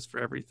history is for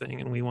everything.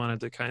 And we wanted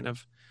to kind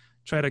of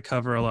try to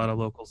cover a lot of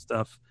local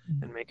stuff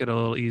and make it a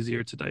little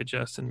easier to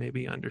digest and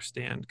maybe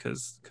understand,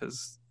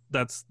 because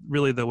that's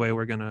really the way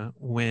we're going to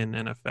win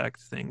and affect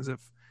things if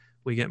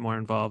we get more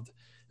involved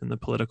in the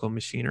political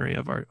machinery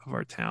of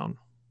our town.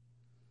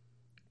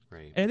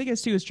 Right. And I think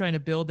it's too is trying to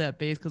build that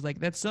base, because like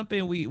that's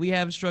something we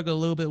have struggled a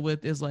little bit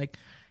with, is like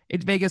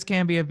Vegas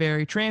can be a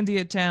very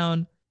transient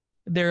town.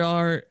 There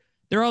are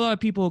a lot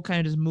of people who kind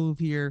of just move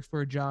here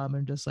for a job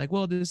and just like,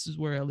 well, this is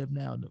where I live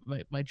now.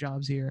 My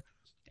job's here.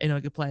 And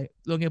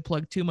don't get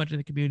plugged too much in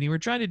the community. We're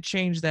trying to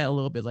change that a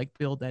little bit, like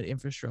build that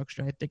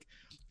infrastructure. I think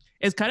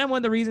it's kind of one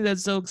of the reasons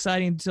that's so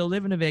exciting to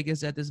live in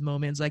Vegas at this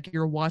moment. It's like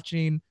you're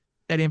watching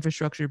that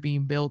infrastructure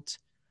being built,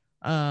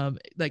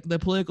 like the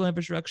political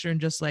infrastructure and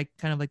just like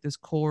kind of like this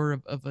core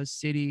of a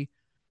city.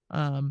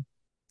 You're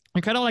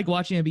kind of like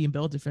watching it being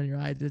built in front of your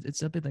eyes. It's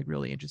something like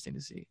really interesting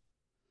to see.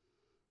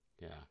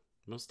 Yeah,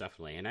 most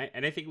definitely. And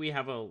I think we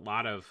have a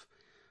lot of,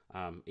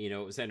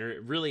 it was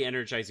really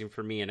energizing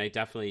for me. And I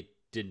definitely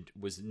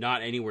was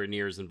not anywhere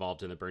near as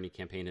involved in the Bernie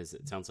campaign as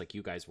it sounds like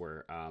you guys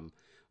were.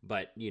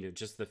 But,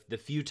 just the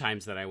few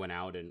times that I went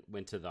out and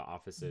went to the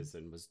offices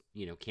and was,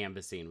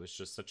 canvassing was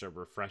just such a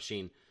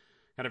refreshing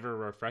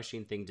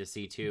thing to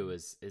see too,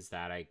 is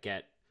that I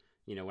get,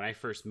 when I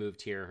first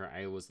moved here,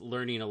 I was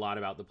learning a lot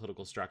about the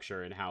political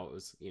structure and how it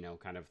was,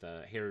 kind of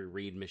the Harry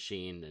Reid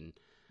machine, and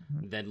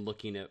then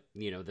looking at,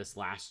 this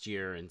last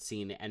year and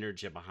seeing the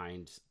energy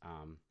behind,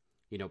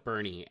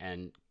 Bernie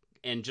and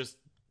just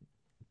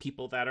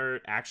people that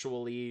are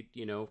actually,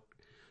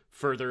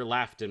 further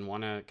left and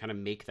want to kind of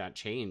make that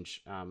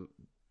change,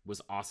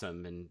 was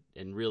awesome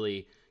and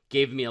really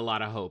gave me a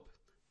lot of hope.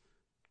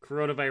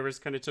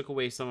 Coronavirus kind of took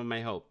away some of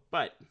my hope,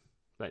 but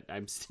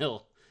I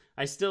still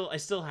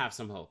have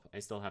some hope. I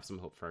still have some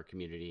hope for our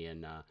community.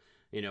 And,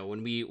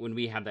 when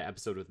we had the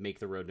episode with Make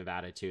the Road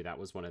Nevada too, that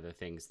was one of the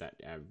things that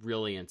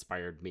really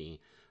inspired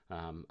me,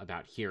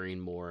 about hearing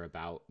more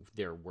about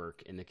their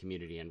work in the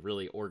community and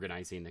really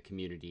organizing the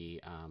community,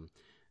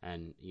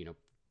 and,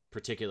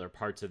 particular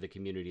parts of the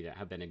community that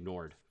have been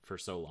ignored for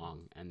so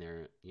long. And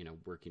they're,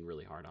 working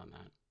really hard on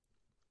that.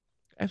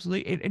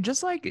 Absolutely. And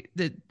just like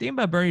the thing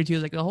about Bernie too,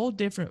 is like a whole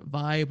different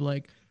vibe.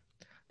 Like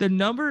the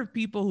number of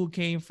people who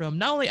came from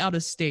not only out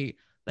of state,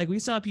 like we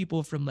saw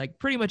people from like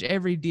pretty much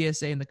every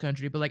DSA in the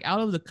country, but like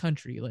out of the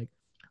country, like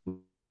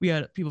we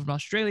had people from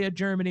Australia,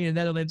 Germany, and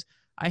Netherlands.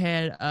 I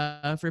had,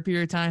 for a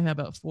period of time, had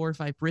about 4 or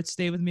 5 Brits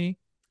stay with me.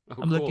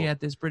 I'm looking at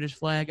this British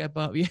flag I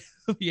bought. Yeah,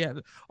 yeah.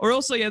 Or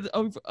also, yeah.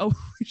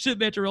 We should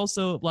mention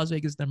also Las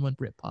Vegas #1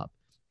 Brit Pop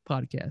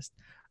podcast.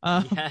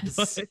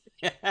 Yes,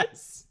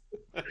 yes.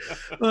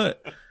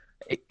 But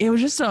it was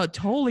just a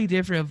totally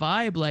different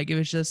vibe. Like it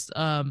was just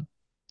a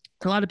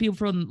lot of people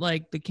from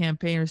like the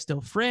campaign are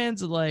still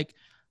friends. Like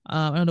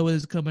I don't know when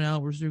it's coming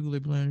out. We're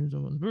secretly planning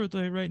someone's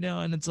birthday right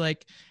now, and it's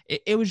like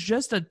it was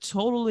just a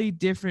totally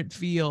different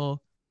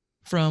feel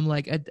from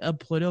like a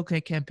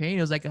political campaign.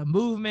 It was like a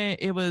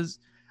movement. It was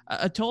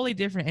a totally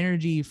different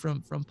energy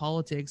from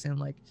politics, and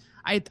like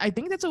I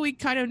think that's what we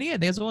kind of need.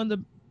 That's one of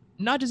the,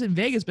 not just in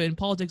Vegas but in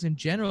politics in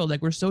general.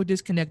 Like we're so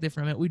disconnected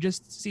from it. We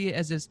just see it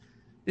as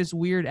this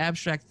weird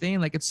abstract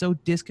thing. Like it's so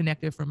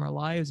disconnected from our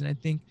lives, and I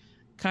think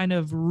kind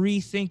of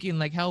rethinking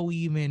like how we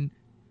even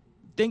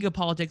think of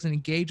politics and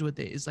engage with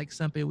it is like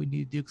something we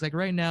need to do. Because like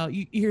right now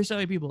you hear so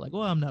many people like,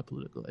 well, I'm not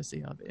political, I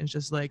stay off it. It's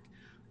just like,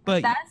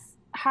 but that's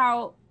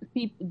how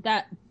people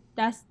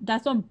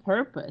that's on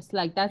purpose.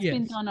 Like that's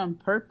been done on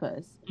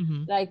purpose.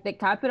 Mm-hmm. Like the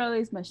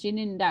capitalist machine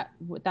in that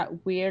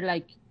we're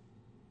like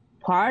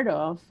part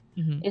of.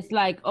 Mm-hmm. It's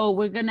like, oh,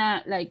 we're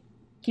gonna like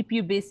keep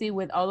you busy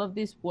with all of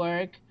this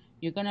work.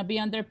 You're gonna be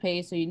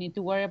underpaid, so you need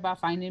to worry about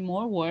finding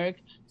more work,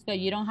 so that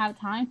you don't have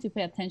time to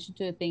pay attention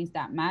to the things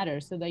that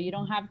matter, so that you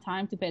don't have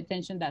time to pay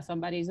attention that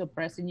somebody is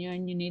oppressing you,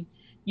 and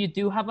you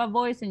do have a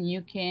voice and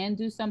you can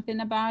do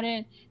something about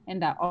it,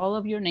 and that all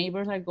of your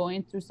neighbors are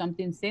going through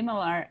something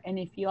similar, and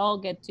if you all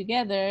get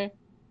together,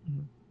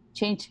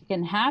 change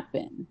can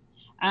happen.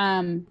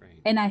 Right.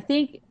 And I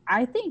think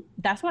I think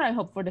that's what I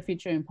hope for the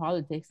future in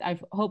politics. I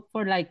hope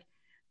for like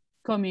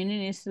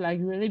communities to like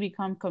really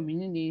become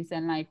communities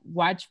and like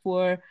watch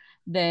for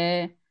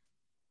the,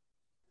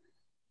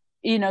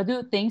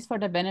 do things for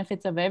the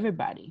benefits of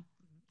everybody,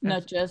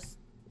 not just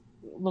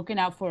looking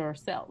out for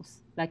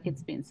ourselves like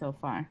it's been so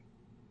far.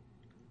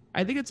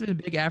 I think it's been a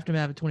big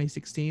aftermath of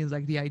 2016 is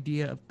like the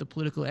idea of the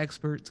political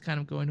experts kind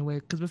of going away.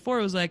 Because before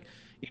it was like,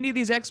 you need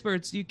these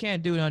experts, you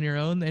can't do it on your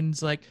own. And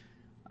it's like,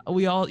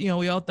 we all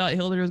thought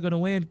Hillary was going to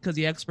win because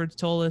the experts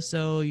told us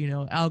so,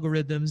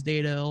 algorithms,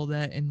 data, all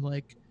that. And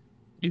like,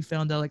 you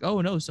found out like,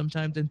 oh no,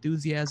 sometimes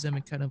enthusiasm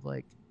and kind of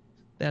like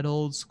that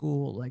old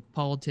school, like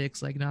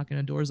politics, like knocking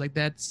on doors, like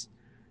that's,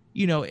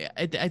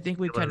 I think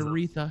we kind of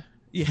rethought.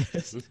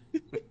 Yes.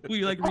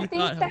 We like rethought. I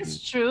think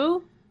that's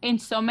true in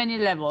so many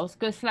levels.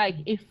 Cause like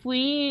if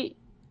we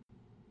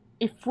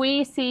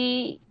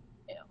see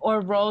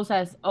our roles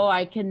as, oh,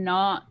 I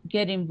cannot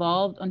get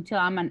involved until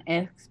I'm an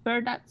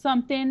expert at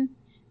something,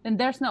 then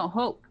there's no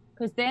hope.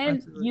 Because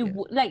then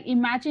like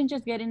imagine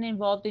just getting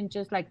involved in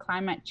just like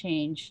climate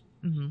change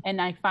and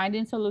like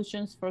finding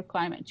solutions for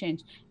climate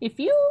change. If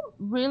you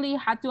really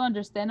had to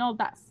understand all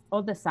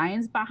the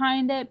science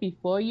behind it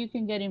before you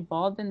can get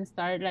involved and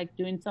start like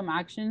doing some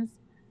actions,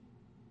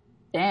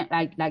 then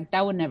like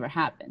that would never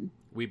happen.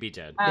 We'd be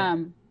dead.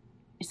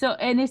 So,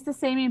 and it's the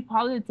same in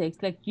politics.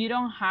 Like you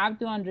don't have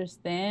to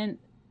understand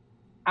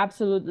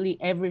absolutely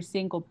every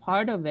single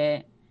part of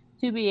it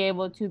to be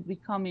able to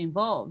become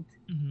involved.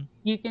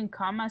 You can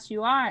come as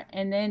you are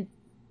and then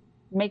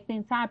make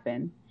things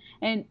happen.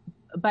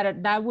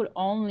 But that would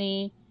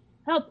only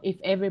help if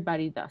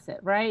everybody does it,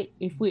 right?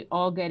 If we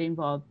all get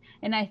involved.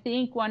 And I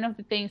think one of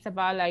the things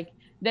about like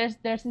there's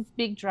this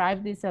big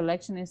drive this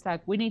election is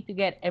like we need to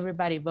get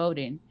everybody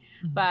voting.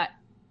 But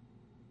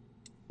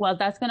while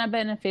that's going to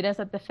benefit us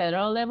at the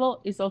federal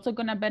level, it's also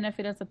going to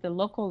benefit us at the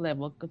local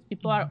level because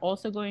people are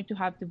also going to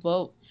have to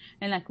vote.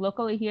 And like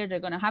locally here, they're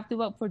going to have to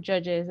vote for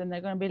judges and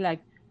they're going to be like,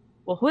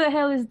 well, who the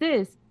hell is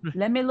this?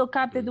 Let me look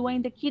up the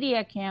Dwayne the Kitty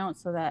account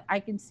so that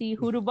I can see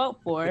who to vote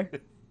for.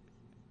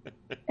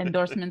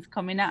 Endorsements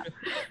coming up.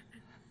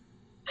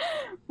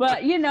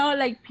 But,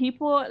 like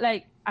people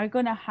like are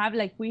going to have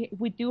like we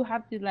do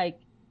have to like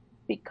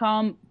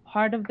become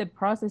part of the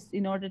process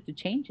in order to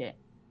change it.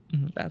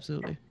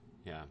 Absolutely.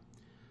 Yeah.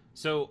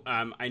 So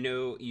I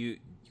know you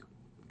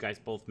guys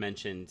both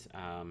mentioned,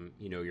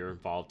 you're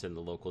involved in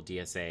the local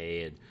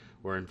DSA and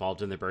were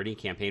involved in the Bernie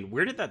campaign.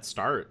 Where did that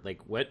start?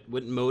 Like, what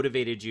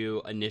motivated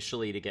you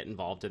initially to get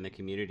involved in the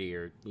community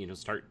or,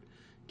 start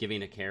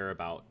giving a care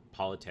about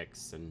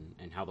politics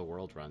and how the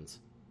world runs?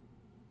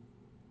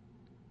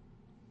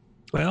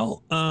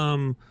 Well,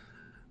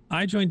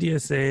 I joined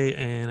DSA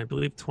in, I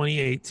believe,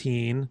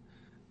 2018.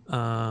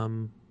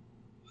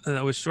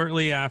 That was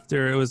shortly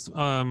after it was,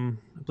 I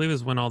believe it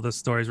was when all the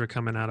stories were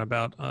coming out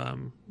about,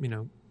 all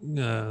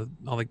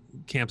the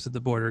camps at the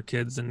border,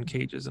 kids in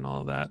cages and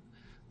all of that.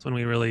 It's when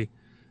we really,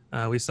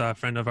 we saw a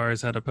friend of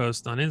ours had a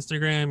post on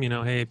Instagram,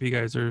 hey,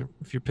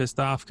 if you're pissed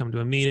off, come to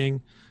a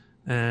meeting.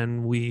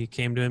 And we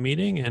came to a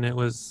meeting and it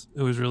was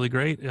really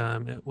great.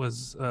 It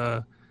was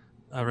a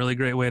really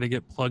great way to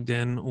get plugged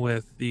in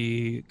with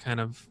the kind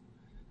of,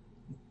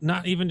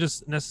 not even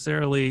just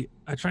necessarily,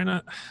 I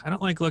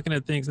don't like looking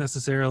at things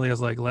necessarily as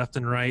like left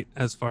and right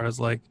as far as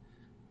like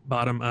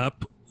bottom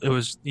up. It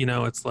was,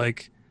 it's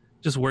like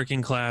just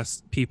working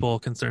class people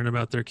concerned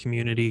about their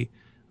community,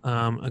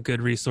 a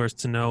good resource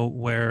to know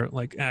where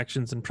like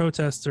actions and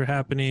protests are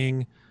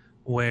happening,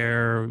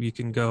 where you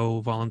can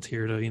go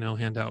volunteer to,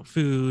 hand out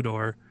food,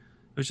 or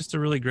it was just a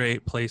really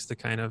great place to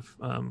kind of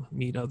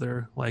meet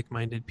other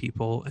like-minded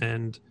people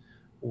and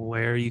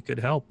where you could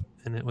help.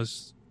 And it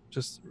was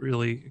just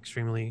really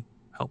extremely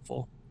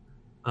helpful.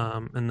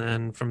 And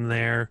then from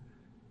there,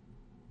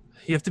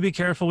 you have to be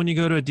careful when you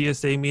go to a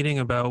DSA meeting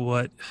about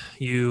what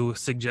you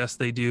suggest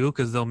they do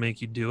because they'll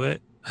make you do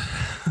it.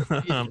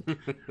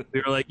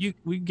 We were like,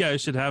 we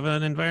guys should have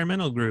an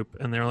environmental group,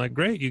 and they're like,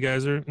 great,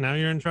 you're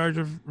in charge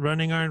of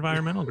running our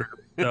environmental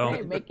group. So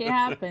hey, make it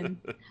happen.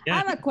 Yeah. I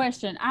have a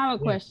question.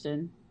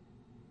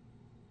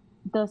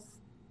 Do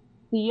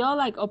y'all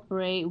like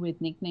operate with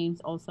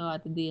nicknames also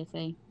at the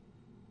DSA?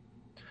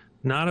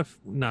 Not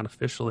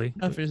officially.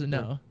 Officially,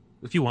 no.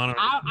 If you want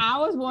to. I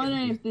was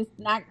wondering if this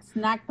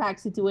snack pack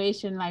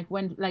situation like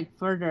went like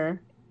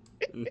further.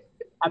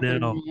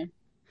 No.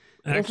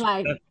 It's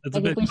like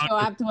if we show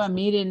up to a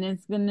meeting,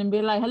 it's gonna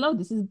be like, "Hello,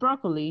 this is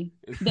broccoli."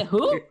 The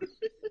who?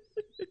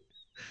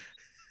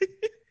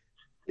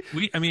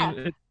 It's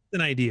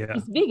an idea.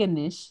 It's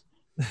veganish.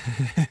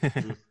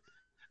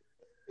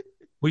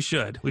 We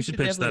should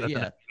pitch that at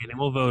that meeting.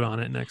 We'll vote on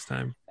it next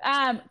time.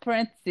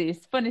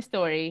 Parentheses, funny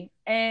story.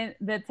 And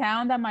the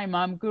town that my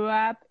mom grew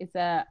up is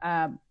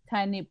a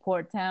tiny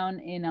port town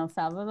in El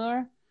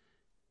Salvador.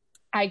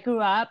 I grew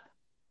up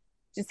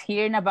just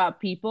hearing about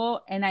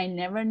people, and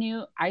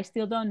I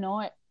still don't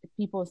know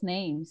people's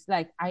names.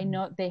 Like I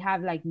know they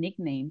have like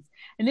nicknames,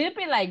 and it'd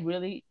be like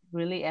really,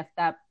 really effed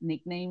up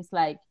nicknames.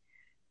 Like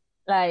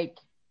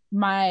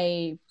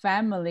my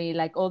family,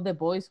 like all the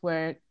boys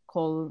were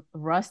called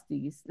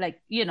rusties,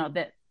 like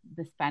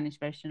the Spanish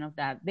version of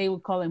that. They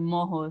would call them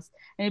mojos,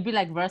 and it'd be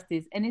like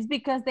rusties, and it's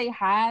because they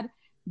had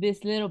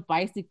this little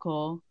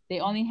bicycle. They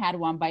only had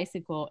one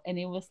bicycle, and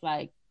it was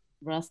like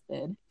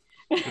rusted.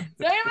 So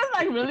it was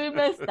like really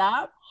messed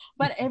up.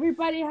 But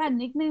everybody had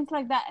nicknames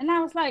like that, and I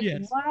was like,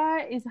 Yes.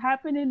 what is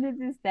happening in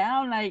this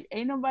town? Like,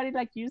 ain't nobody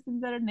like using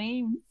their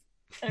names.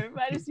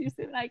 Everybody's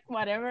using like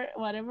whatever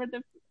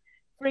the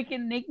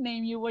freaking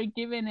nickname you were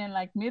given in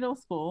like middle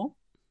school.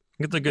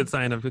 It's a good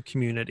sign of a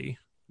community.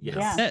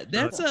 Yes.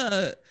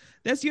 Yeah.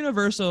 That's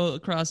universal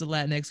across the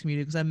Latinx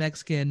community because I'm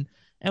Mexican,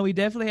 and we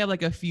definitely have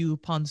like a few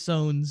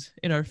ponzones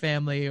in our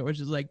family, which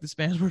is like the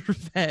Spanish word for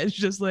fat. It's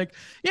just like,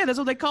 yeah, that's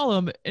what they call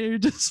them, and you're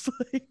just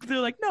like, they're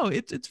like, no,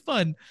 it's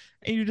fun,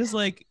 and you're just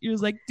like,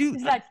 dude,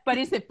 It's like, but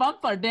is it fun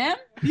for them?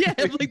 yeah,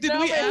 like did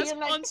No, we but ask you're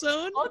like,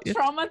 ponzone? all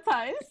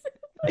traumatized.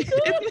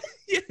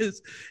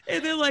 Yes,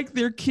 and then like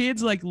their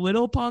kids like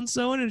little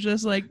ponzone, and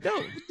just like,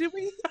 no,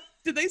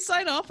 did they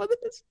sign off on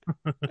this?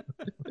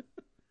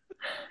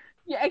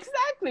 Yeah,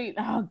 exactly.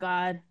 Oh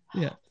God.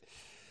 Yeah.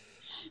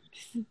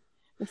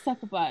 Let's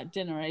talk about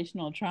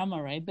generational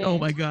trauma right there. Oh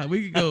my God,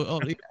 we could go. Oh,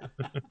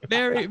 yeah.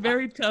 Very,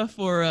 very tough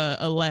for a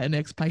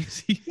Latinx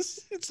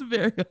Pisces. It's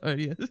very hard.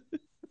 Yes.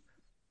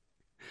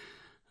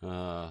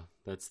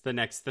 That's the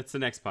next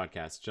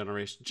podcast.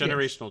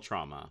 Generational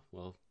trauma.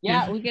 Well,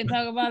 Yeah, we can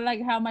talk about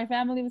like how my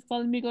family was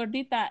calling me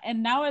gordita,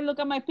 and now I look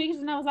at my pictures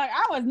and I was like,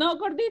 I was no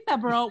gordita,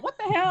 bro. What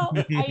the hell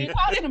are you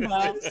talking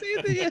about?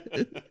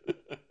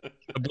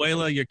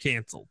 Abuela, you're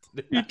canceled.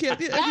 You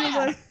can't. And,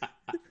 you're like,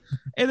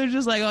 and they're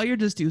just like, "Oh, you're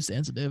just too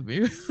sensitive."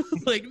 You're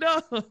like,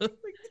 no.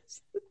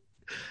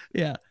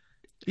 Yeah,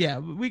 yeah.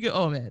 We go.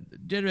 Oh man,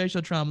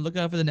 generational trauma. Look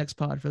out for the next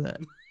pod for that.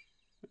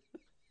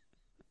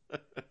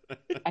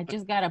 I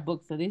just got a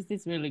book, so this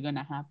is really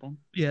gonna happen.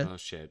 Yeah. Oh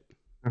shit.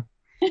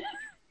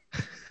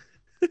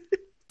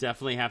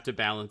 Definitely have to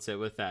balance it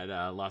with that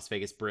Las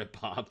Vegas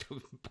Britpop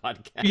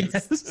podcast.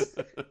 Yes.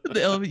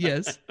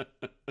 Yes.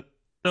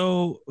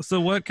 So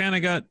what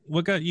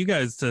got you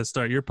guys to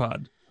start your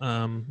pod?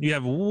 You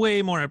have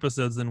way more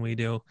episodes than we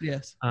do.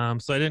 Yes.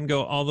 So I didn't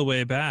go all the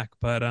way back,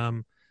 but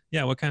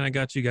yeah, what kind of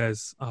got you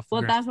guys off the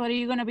Well, ground? that's what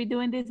you're gonna be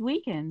doing this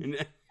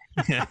weekend.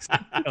 Yes.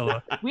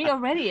 We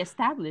already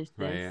established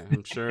this. Right,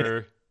 I'm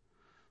sure.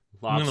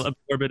 I'm gonna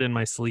absorb it in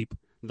my sleep.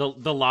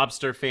 The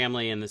lobster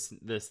family and the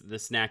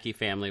snacky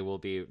family will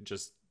be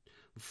just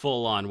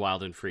full on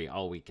wild and free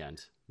all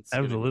weekend.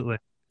 Absolutely.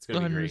 It's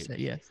gonna be great. 100%.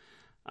 Yes.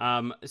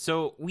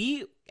 So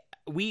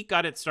we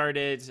got it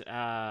started.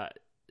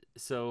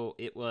 So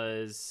it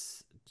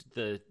was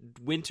the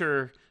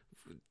winter,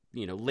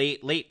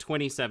 late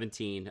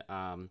 2017.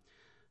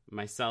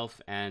 Myself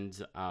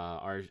and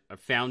our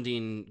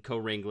founding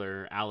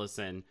co-wrangler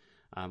Allison,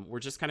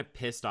 we're just kind of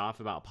pissed off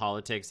about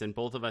politics, and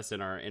both of us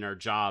in our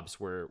jobs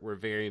were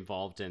very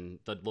involved in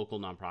the local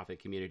nonprofit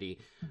community.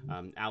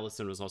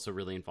 Allison was also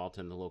really involved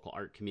in the local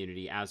art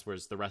community, as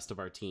was the rest of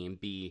our team.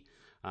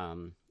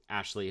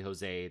 Ashley,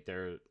 Jose,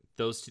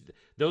 those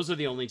are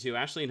the only two.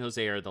 Ashley and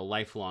Jose are the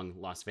lifelong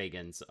Las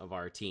Vegans of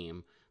our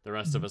team. The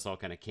rest of us all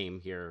kind of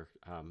came here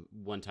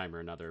one time or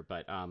another,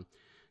 but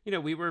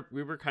we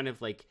were kind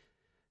of like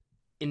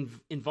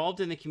involved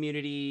in the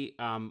community,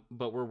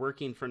 but we're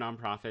working for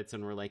nonprofits,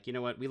 and we're like, you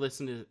know what? We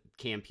listen to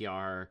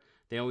KNPR.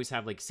 They always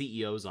have like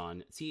CEOs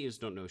on. CEOs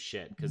don't know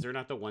shit because they're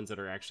not the ones that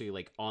are actually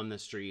like on the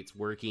streets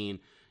working,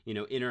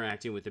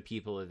 interacting with the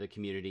people of the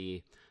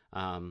community.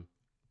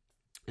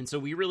 And so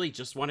we really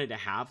just wanted to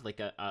have like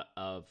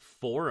a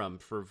forum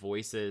for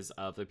voices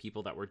of the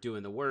people that were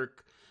doing the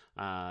work.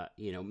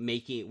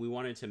 We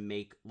wanted to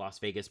make Las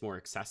Vegas more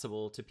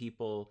accessible to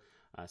people.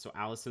 So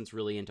Allison's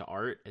really into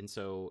art. And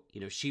so,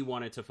 she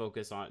wanted to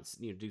focus on,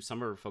 do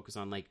some of her focus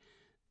on like,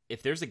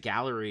 if there's a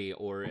gallery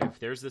or if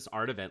there's this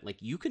art event, like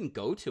you can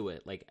go to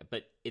it, like,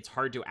 but it's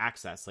hard to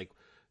access. Like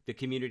the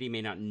community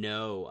may not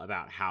know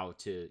about how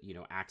to,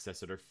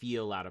 access it or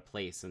feel out of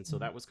place. And so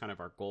that was kind of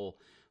our goal,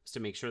 was to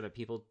make sure that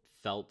people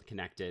felt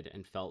connected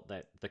and felt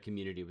that the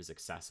community was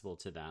accessible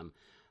to them.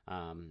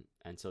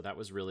 And so that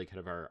was really kind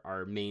of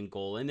our main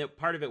goal. And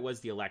part of it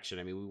was the election.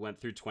 I mean, we went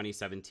through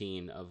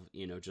 2017 of,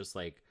 just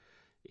like,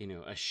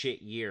 a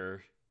shit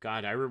year.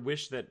 God, I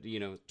wish that,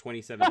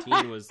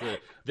 2017 was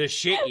the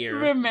shit year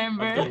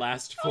Remember of the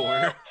last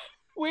four.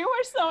 We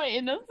were so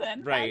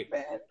innocent. Right.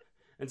 Back then.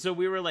 And so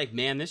we were like,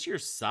 man, this year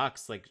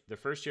sucks. Like the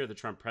first year of the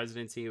Trump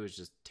presidency, it was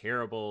just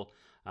terrible.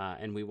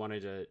 And we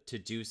wanted to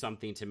do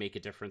something to make a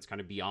difference kind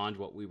of beyond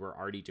what we were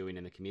already doing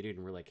in the community.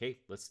 And we're like, hey,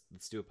 let's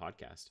do a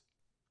podcast.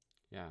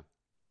 Yeah.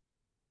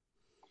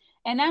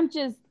 And I'm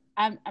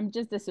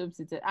just a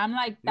substitute. I'm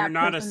like that. You're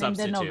not a person in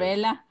substitute. the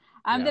novela.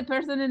 I'm Yeah. the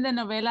person in the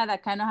novela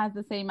that kind of has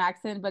the same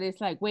accent, but it's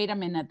like, wait a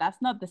minute,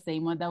 that's not the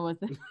same one that was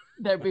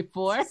there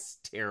before. It's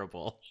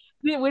terrible.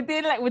 We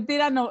did a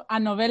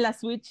novela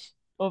switch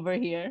over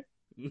here.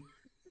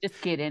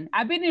 Just kidding.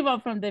 I've been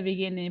involved from the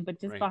beginning,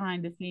 but just Right.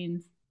 behind the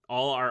scenes.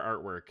 All our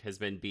artwork has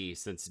been B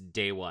since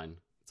day one.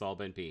 It's all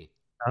been B.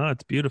 Oh,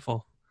 it's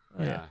beautiful.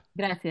 Oh, yeah.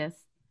 Gracias.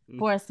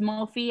 For a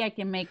small fee, I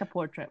can make a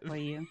portrait for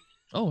you.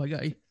 Oh my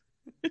God.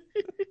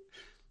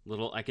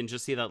 Little, I can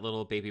just see that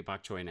little baby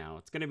bok choy now.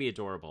 It's gonna be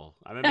adorable.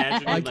 I'm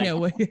imagining. I can't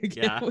wait. I can't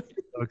Yeah. wait.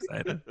 So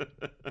excited.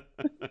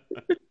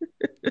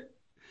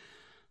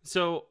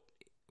 So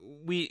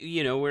we've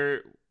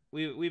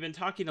been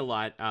talking a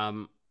lot.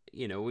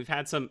 We've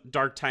had some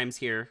dark times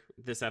here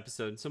this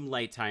episode, some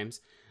light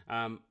times,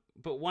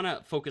 but want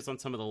to focus on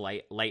some of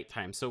the light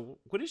times. So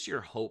what is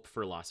your hope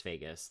for Las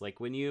Vegas?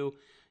 Like when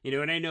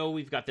and I know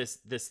we've got this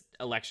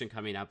election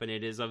coming up,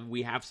 and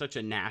we have such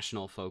a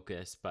national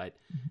focus, but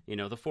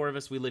the four of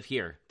us, we live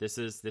here. This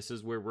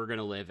is where we're going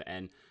to live.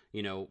 And,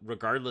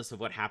 regardless of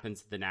what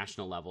happens at the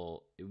national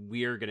level,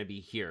 we're going to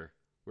be here.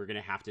 We're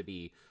going to have to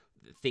be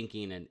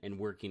thinking and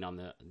working on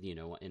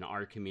in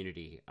our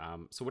community.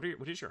 So what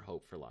is your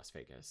hope for Las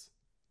Vegas,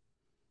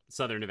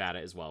 Southern Nevada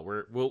as well?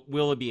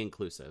 Will it be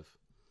inclusive?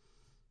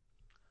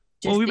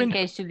 Just in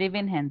case you live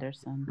in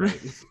Henderson.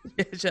 Right.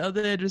 Shout out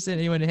to Henderson.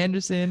 Anyone in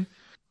Henderson,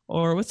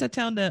 or what's that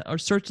town or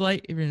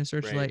Searchlight? If you're in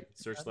Searchlight, right.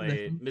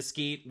 Searchlight,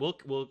 Mesquite. We'll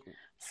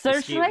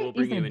Searchlight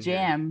is a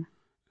gem.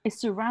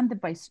 It's surrounded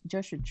by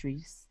Joshua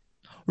trees.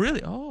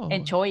 Really? Oh.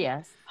 And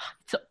choyas.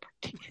 So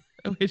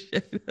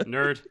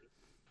nerd.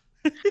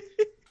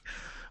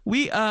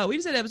 We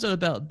just had an episode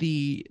about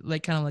the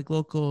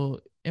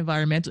local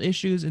environmental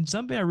issues, and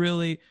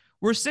something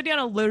we're sitting on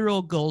a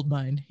literal gold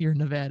mine here in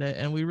Nevada,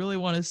 and we really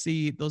want to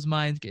see those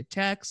mines get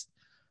taxed.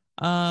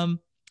 I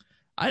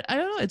don't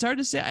know. It's hard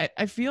to say.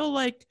 I feel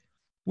like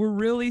we're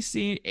really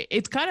seeing.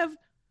 It's kind of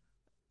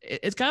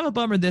a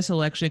bummer this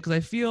election, because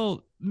I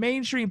feel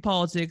mainstream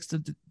politics,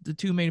 the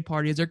two main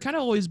parties, are kind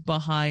of always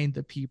behind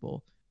the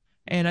people,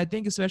 and I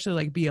think especially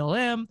like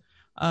BLM,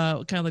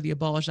 kind of like the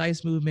Abolish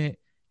ICE movement,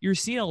 you're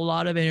seeing a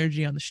lot of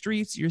energy on the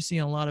streets. You're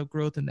seeing a lot of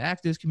growth in the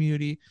activist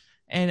community.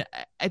 And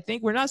I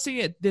think we're not seeing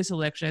it this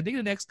election. I think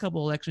the next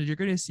couple elections, you're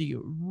going to see a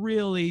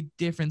really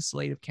different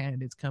slate of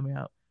candidates coming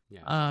out.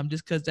 Yeah.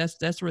 Just because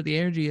that's where the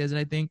energy is. And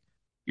I think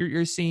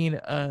you're seeing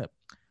a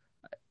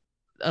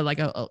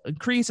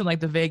increase in like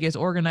the Vegas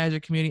organizer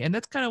community. And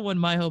that's kind of one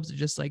of my hopes, is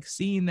just like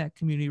seeing that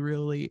community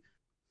really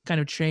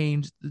kind of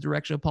change the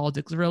direction of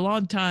politics. For a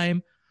long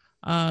time,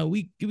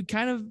 we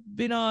kind of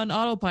been on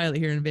autopilot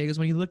here in Vegas.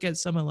 When you look at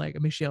someone like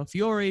Michelle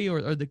Fiore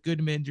or the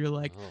Goodmans, you're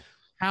like,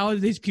 how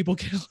did these people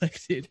get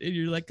elected? And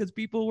you're like, because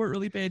people weren't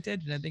really paying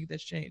attention. I think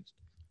that's changed.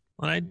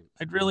 Well,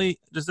 I'd really,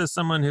 just as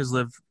someone who's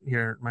lived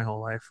here my whole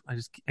life,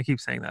 I keep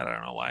saying that, I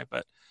don't know why,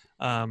 but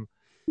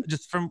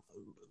just from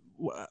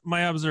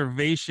my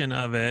observation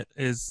of it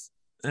is,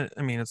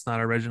 I mean, it's not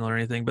original or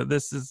anything, but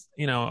this is,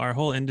 our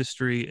whole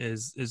industry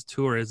is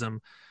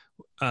tourism.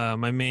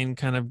 My main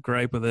kind of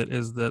gripe with it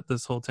is that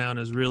this whole town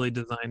is really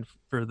designed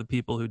for the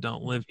people who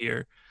don't live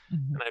here.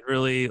 Mm-hmm. And I'd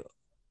really,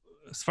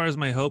 as far as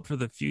my hope for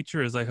the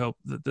future is, I hope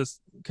that this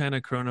kind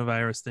of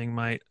coronavirus thing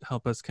might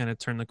help us kind of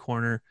turn the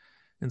corner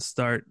and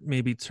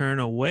maybe turn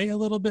away a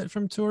little bit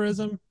from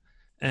tourism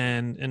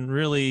and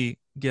really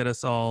get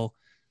us all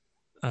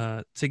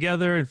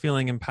together and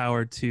feeling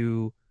empowered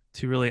to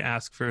really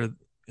ask for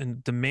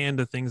and demand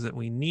the things that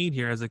we need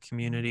here as a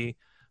community,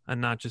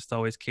 and not just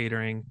always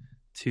catering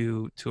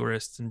to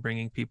tourists and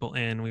bringing people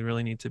in. We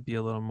really need to be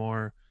a little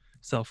more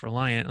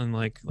self-reliant, and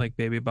like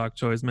Baby Bok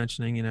Choy is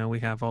mentioning, we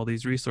have all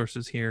these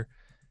resources here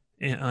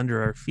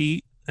under our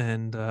feet,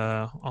 and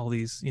all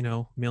these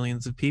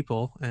millions of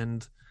people,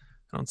 and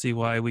I don't see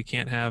why we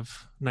can't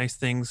have nice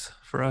things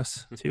for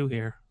us too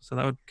here. So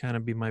that would kind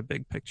of be my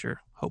big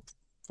picture hope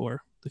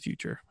for the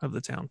future of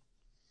the town.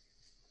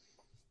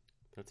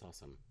 That's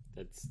awesome.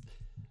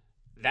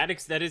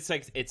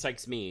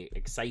 Excites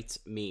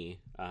me.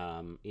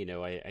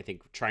 I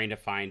think trying to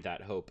find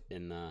that hope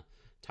in the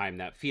time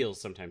that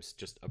feels sometimes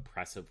just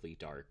oppressively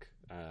dark,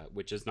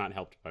 which is not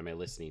helped by my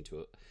listening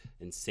to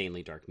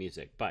insanely dark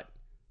music. But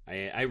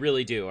I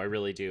really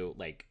do.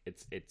 Like,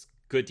 it's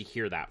good to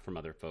hear that from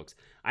other folks.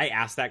 I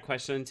ask that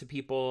question to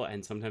people,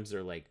 and sometimes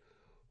they're like,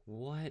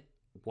 what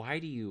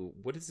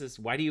is this?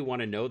 Why do you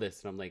want to know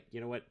this? And I'm like,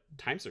 you know what?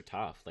 Times are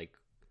tough. Like,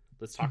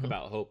 let's talk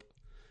about hope.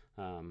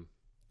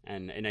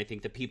 And I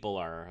think the people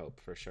are our hope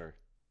for sure.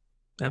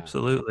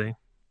 Absolutely.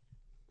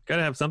 Got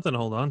to have something to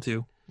hold on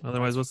to.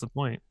 Otherwise, what's the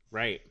point?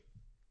 Right.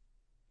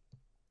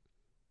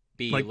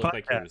 B, like you look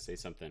like you're going to say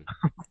something.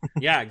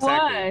 Yeah,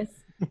 exactly.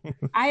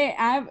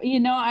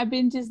 I've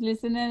been just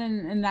listening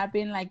and not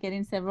been like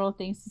getting several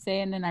things to say,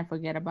 and then I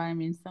forget about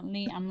them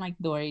instantly. I'm like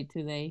Dory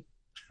today.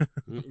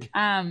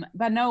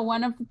 But no,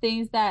 one of the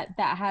things that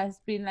has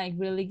been like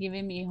really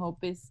giving me hope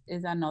is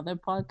another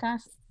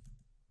podcast.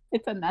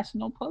 It's a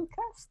national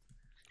podcast.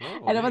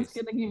 Oh, and I was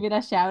gonna give it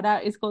a shout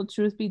out. It's called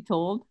Truth Be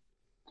Told,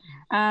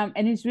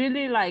 and it's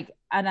really like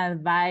an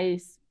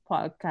advice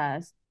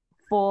podcast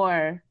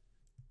for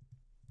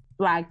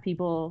Black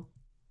people,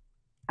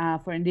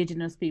 for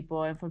Indigenous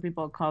people, and for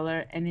people of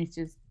color. And it's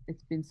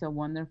been so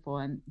wonderful,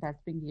 and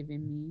that's been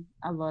giving me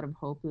a lot of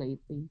hope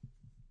lately.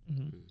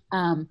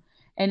 Mm-hmm.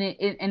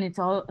 And it's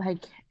all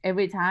like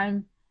every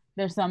time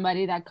there's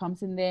somebody that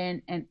comes in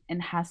there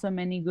and has so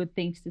many good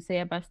things to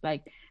say about us,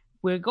 like,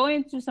 we're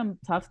going through some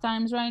tough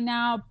times right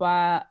now,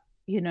 but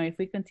if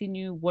we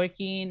continue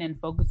working and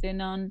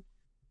focusing on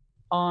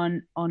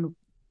on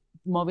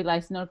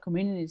mobilizing our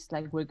communities.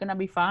 Like, we're gonna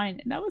be fine.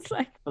 And I was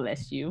like,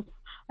 bless you.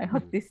 I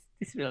hope this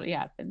really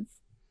happens.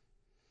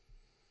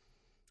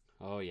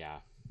 Oh yeah,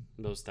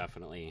 most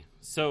definitely.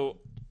 So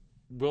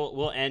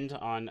we'll end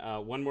on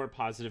one more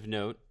positive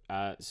note.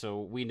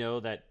 So we know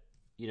that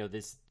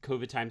this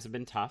COVID times have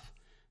been tough.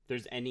 If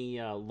there's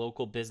any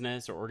local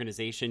business or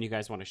organization you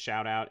guys want to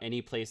shout out,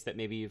 any place that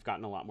maybe you've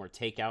gotten a lot more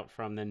takeout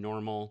from than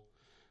normal,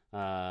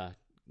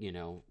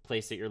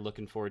 place that you're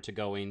looking forward to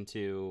going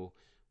to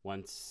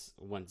once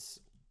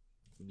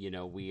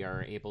we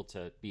are able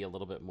to be a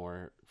little bit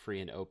more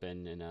free and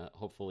open in a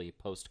hopefully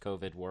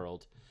post-COVID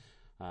world.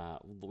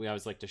 We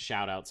always like to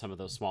shout out some of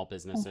those small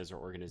businesses or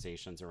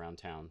organizations around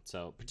town.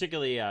 So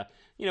particularly,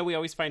 we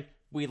always find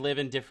we live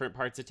in different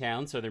parts of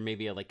town, so there may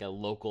be a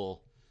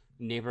local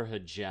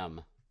neighborhood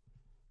gem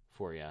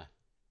for you.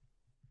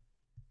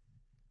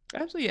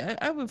 Absolutely,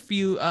 I have a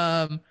few.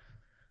 So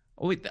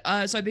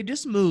they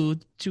just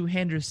moved to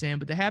Henderson,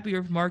 but the Happy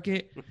Earth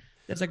Market,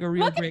 that's like a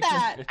real Look great. at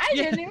that! I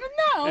didn't even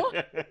know.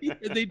 Yeah,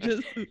 they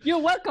just.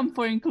 You're welcome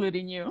for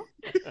including you.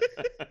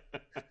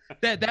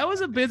 That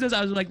was a business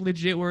I was like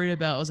legit worried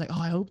about. I was like,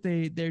 oh, I hope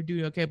they're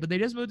doing okay. But they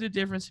just moved to a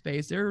different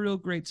space. They're a real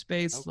great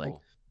space. Oh,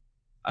 cool.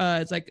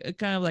 It's like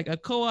kind of like a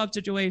co-op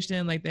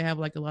situation. Like they have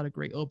like a lot of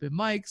great open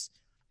mics.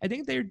 I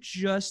think they're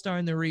just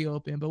starting to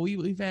reopen, but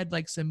we've had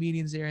like some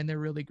meetings there and they're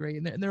really great.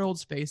 And they're old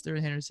space. They're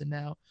in Henderson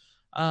now.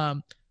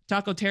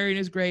 Taco Terrian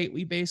is great.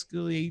 We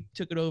basically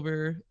took it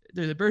over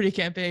through the Birdie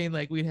campaign.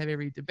 Like we'd have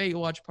every debate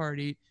watch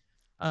party.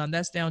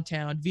 That's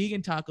downtown.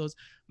 Vegan tacos.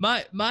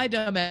 My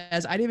dumb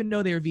ass, I didn't even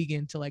know they were vegan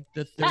until like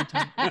the third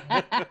time.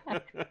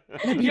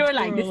 You were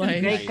like, this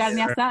is great carne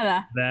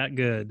asada. That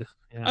good.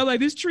 Yeah. I'm like,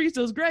 this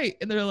chorizo's great.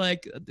 And they're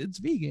like, it's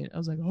vegan. I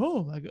was like,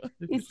 oh my God.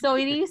 It's so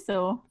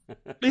erizo.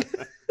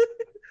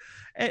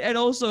 And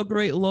also a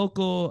great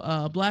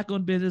local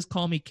black-owned business,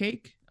 Call Me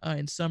Cake,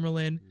 in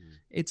Summerlin.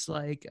 It's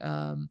like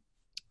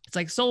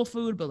soul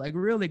food, but like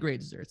really great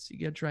desserts. You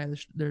gotta try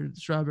their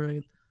strawberry.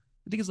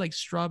 I think it's like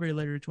strawberry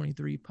letter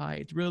 23 pie.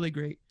 It's really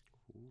great.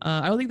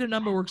 I don't think their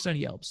number works on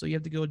Yelp, so you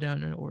have to go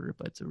down and order.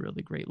 But it's a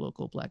really great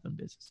local black-owned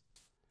business.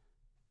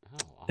 Oh,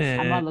 awesome.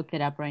 I'm gonna look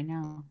it up right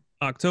now.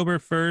 October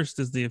 1st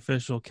is the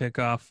official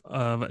kickoff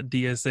of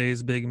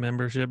DSA's big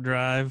membership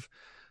drive.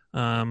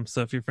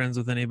 So if you're friends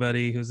with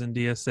anybody who's in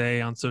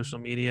DSA on social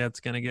media, it's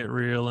going to get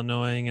real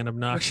annoying and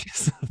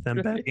obnoxious of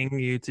them begging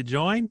you to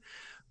join.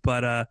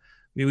 But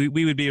we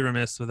would be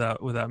remiss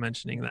without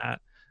mentioning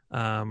that.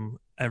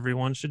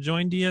 Everyone should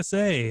join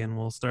DSA, and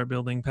we'll start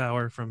building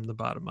power from the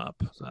bottom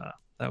up.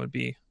 That would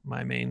be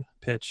my main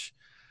pitch.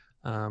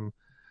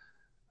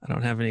 I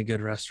don't have any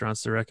good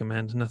restaurants to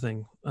recommend.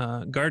 Nothing.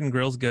 Garden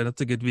Grill's good. That's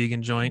a good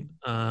vegan joint.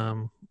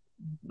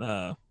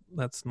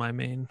 That's my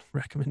main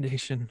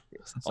recommendation.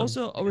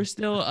 Also, we're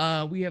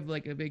still we have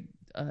like a big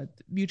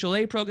mutual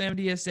aid program,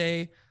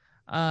 DSA.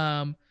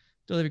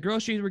 Deliver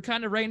groceries. We're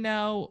kind of right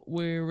now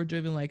we're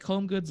doing like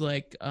home goods,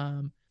 like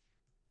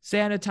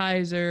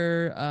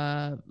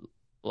sanitizer.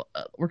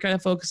 We're kind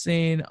of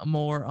focusing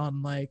more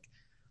on like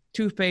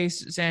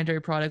toothpaste,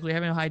 sanitary product. We're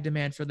having a high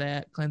demand for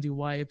that, cleansing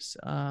wipes,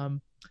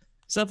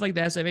 stuff like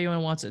that. So if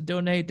anyone wants to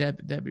donate,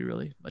 that'd be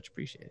really much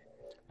appreciated.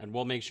 And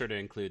we'll make sure to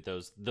include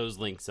those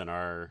links in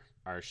our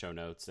show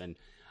notes. And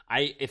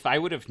if I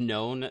would have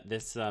known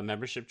this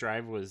membership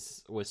drive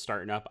was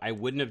starting up, I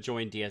wouldn't have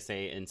joined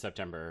DSA in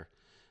September.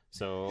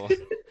 So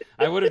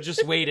I would have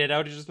just waited. I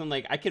would have just been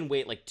like, I can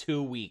wait like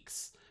 2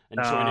 weeks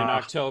and join in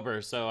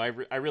October. So I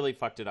really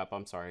fucked it up.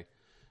 I'm sorry.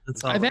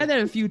 I've had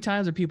that a few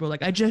times where people are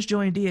like, I just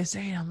joined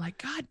DSA. And I'm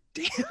like, God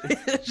damn it.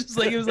 It's just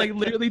like, it was like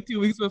literally 2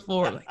 weeks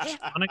before. Like, yeah,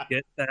 I want to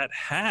get that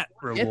hat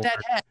reward. Get that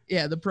hat.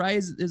 Yeah, the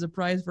prize is a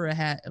prize for a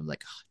hat. I'm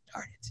like, oh,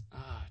 darn it.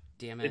 Oh,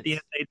 damn it. The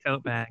DSA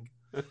tote bag.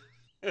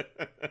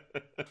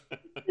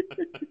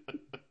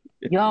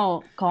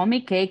 Yo, Call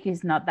Me Cake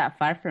is not that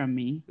far from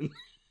me.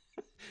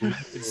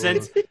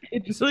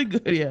 It's really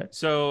good, yeah.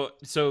 So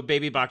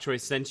Baby Bok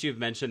Choy, since you've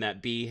mentioned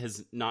that, B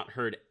has not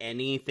heard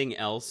anything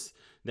else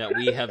that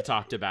we have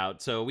talked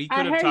about. So we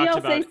could have talked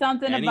about say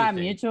something anything. about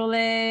mutual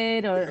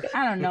aid, or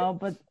I don't know,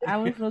 but I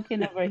was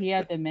looking over here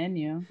at the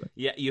menu.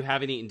 Yeah, you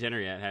haven't eaten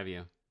dinner yet, have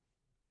you?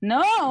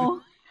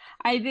 No,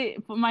 I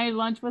did. My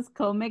lunch was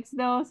Comex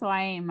though, so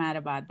I ain't mad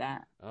about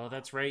that. Oh,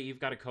 that's right. You've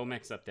got a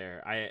Comex up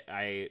there.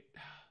 I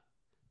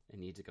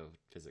need to go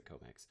visit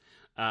Comex.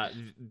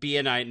 B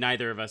and I,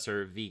 neither of us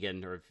are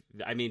vegan, or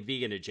I mean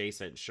vegan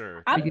adjacent.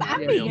 Sure, I'm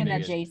vegan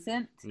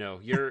adjacent. No,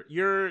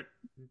 you're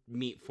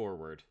meat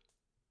forward.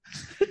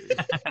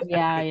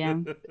 Yeah, I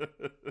am.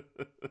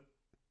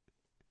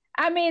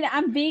 I mean,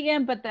 I'm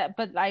vegan, but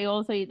I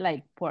also eat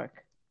like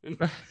pork.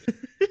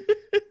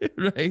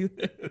 Right.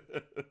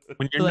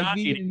 When you're Like not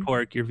vegan. eating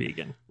pork, you're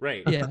vegan.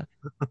 Right. Yeah.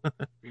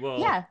 Well,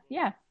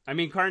 Yeah. I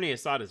mean, carne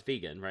asada is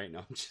vegan, right? No,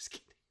 I'm just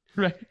kidding.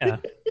 Right. Yeah.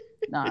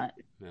 Not.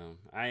 No,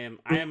 I am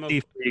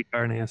a Free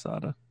carne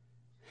asada.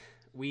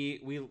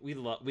 we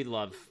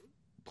love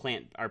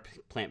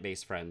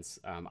plant-based friends.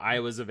 I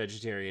was a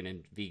vegetarian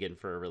and vegan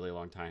for a really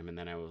long time, and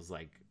then I was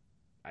like,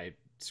 I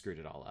screwed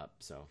it all up.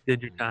 So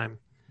Did your time.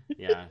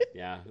 Yeah.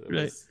 It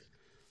Right. was,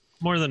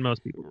 More than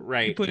most people. You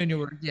right. put in your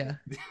word. Yeah.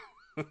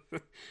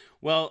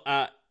 Well,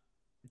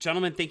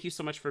 gentlemen, thank you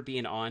so much for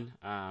being on.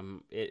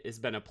 It has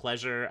been a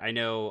pleasure. I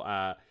know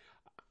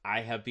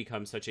I have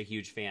become such a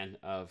huge fan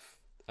of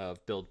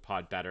Build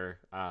Pod Better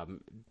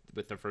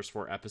with the first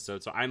 4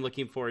 episodes, so I'm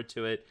looking forward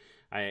to it.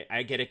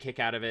 I get a kick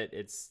out of it.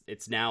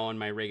 It's now on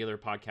my regular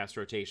podcast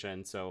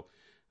rotation. So,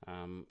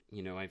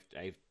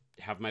 I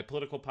have my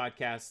political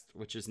podcast,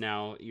 which is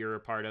now you're a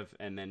part of,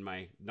 and then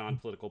my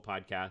non-political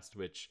podcast,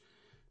 which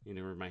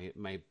are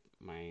my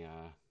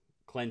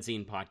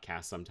cleansing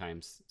podcast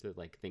sometimes to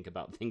like think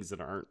about things that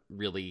aren't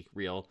really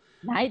real.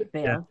 Night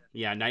Vale.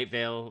 Yeah, Night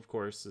Vale, of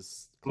course,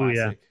 is Oh, yeah.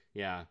 classic.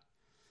 Yeah.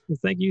 Well,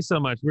 thank you so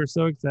much. We're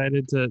so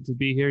excited to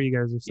be here. You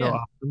guys are so Yeah.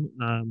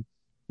 awesome.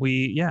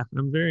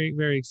 I'm very,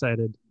 very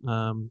excited.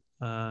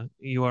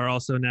 You are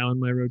also now in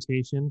my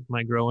rotation,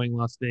 my growing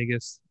Las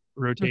Vegas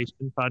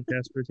rotation,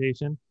 podcast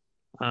rotation.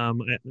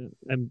 I'm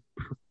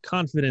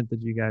confident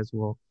that you guys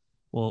will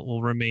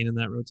remain in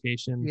that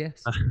rotation.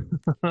 Yes.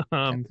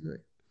 Absolutely.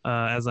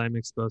 As I'm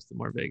exposed to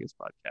more Vegas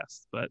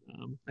podcasts, but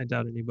I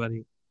doubt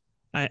anybody.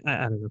 I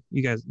don't know.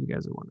 You guys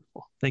are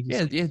wonderful. Thank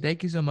you. Yeah.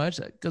 Thank you so much.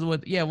 Because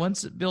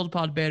once Build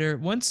Pod Better,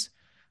 once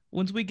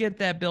we get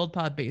that Build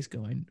Pod base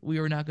going, we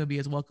are not going to be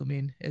as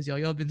welcoming as y'all.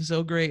 Y'all have been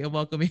so great at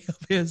welcoming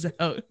us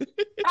out.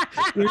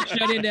 We're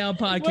shutting down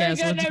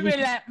podcasts. We're gonna be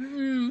like,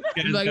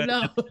 You guys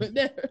no.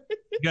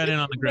 got in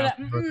on the We're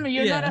ground. like,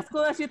 you're not as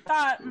cool as you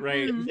thought.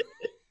 Right.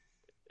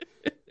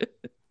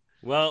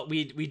 Well,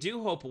 we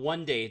do hope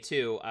one day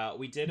too.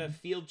 We did a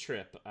field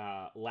trip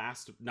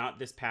not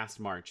this past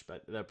March,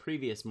 but the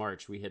previous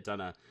March. We had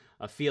done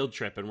a field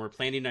trip, and we're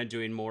planning on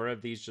doing more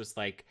of these, just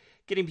like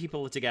getting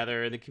people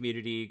together in the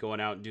community, going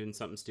out and doing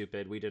something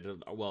stupid. We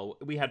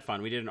had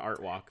fun. We did an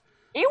art walk.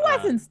 It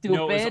wasn't stupid.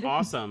 No, it was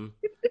awesome.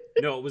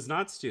 No, it was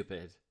not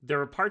stupid. There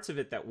were parts of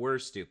it that were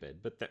stupid,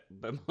 but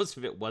most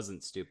of it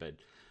wasn't stupid.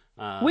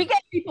 We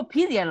got people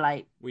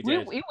Pedialyte. We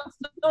did. It was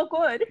so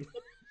good.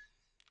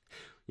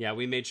 Yeah,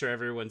 we made sure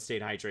everyone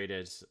stayed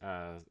hydrated.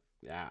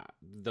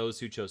 Those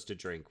who chose to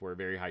drink were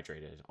very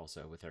hydrated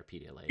also with our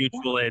Pedialyte.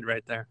 Mutual aid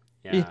right there.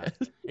 Yeah,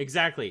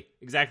 exactly.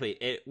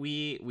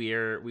 We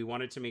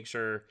wanted to make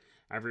sure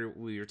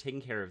we were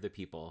taking care of the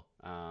people.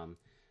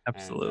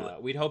 Absolutely.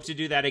 And, we'd hope to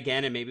do that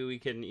again, and maybe we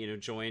can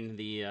join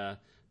the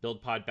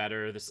Build Pod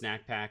Better, the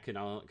snack pack, can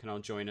all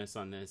join us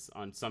on this,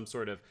 on some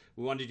sort of.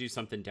 We want to do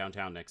something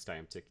downtown next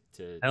time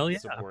to Hell yeah.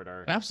 support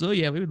our.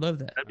 Absolutely. Yeah, we would love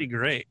that. That'd be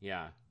great.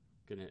 Yeah,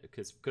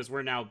 because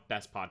we're now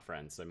best pod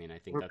friends. I mean, I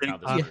think We're that's how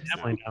big this pod works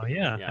family now. now.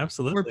 Yeah, Yeah.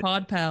 absolutely. We're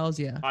pod pals.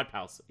 Yeah. Pod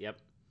pals. Yep.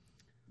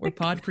 We're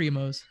pod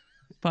primos.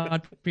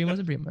 Pod primos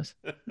and primos.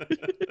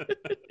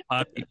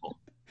 Pod people.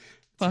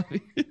 Pod-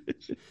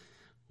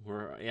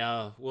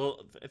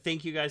 Well,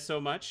 thank you guys so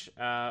much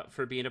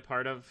for being a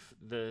part of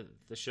the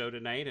show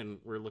tonight, and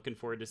we're looking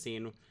forward to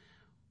seeing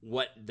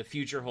what the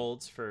future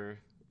holds for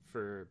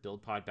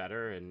Build Pod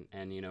Better, and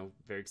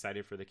very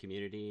excited for the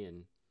community,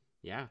 and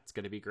yeah, it's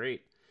going to be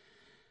great.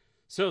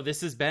 So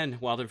this has been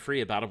Wild and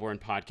Free, a Battleborn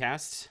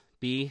podcast.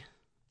 B,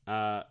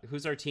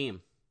 who's our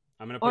team?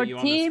 I'm going to put you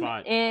on the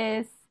spot.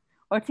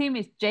 Our team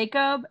is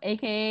Jacob,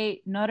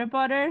 aka Nutter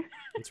Butter.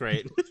 That's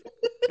right.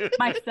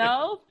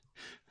 Myself.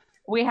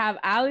 We have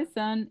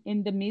Allison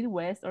in the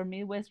Midwest, or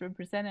Midwest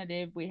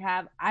representative. We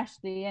have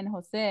Ashley and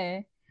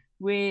Jose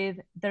with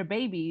their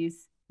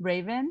babies,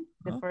 Raven,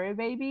 the furry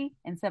baby,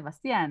 and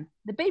Sebastian,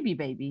 the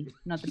baby,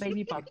 not the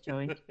baby pop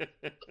joy.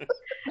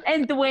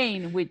 And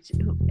Dwayne, which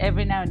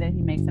every now and then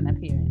he makes an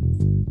appearance.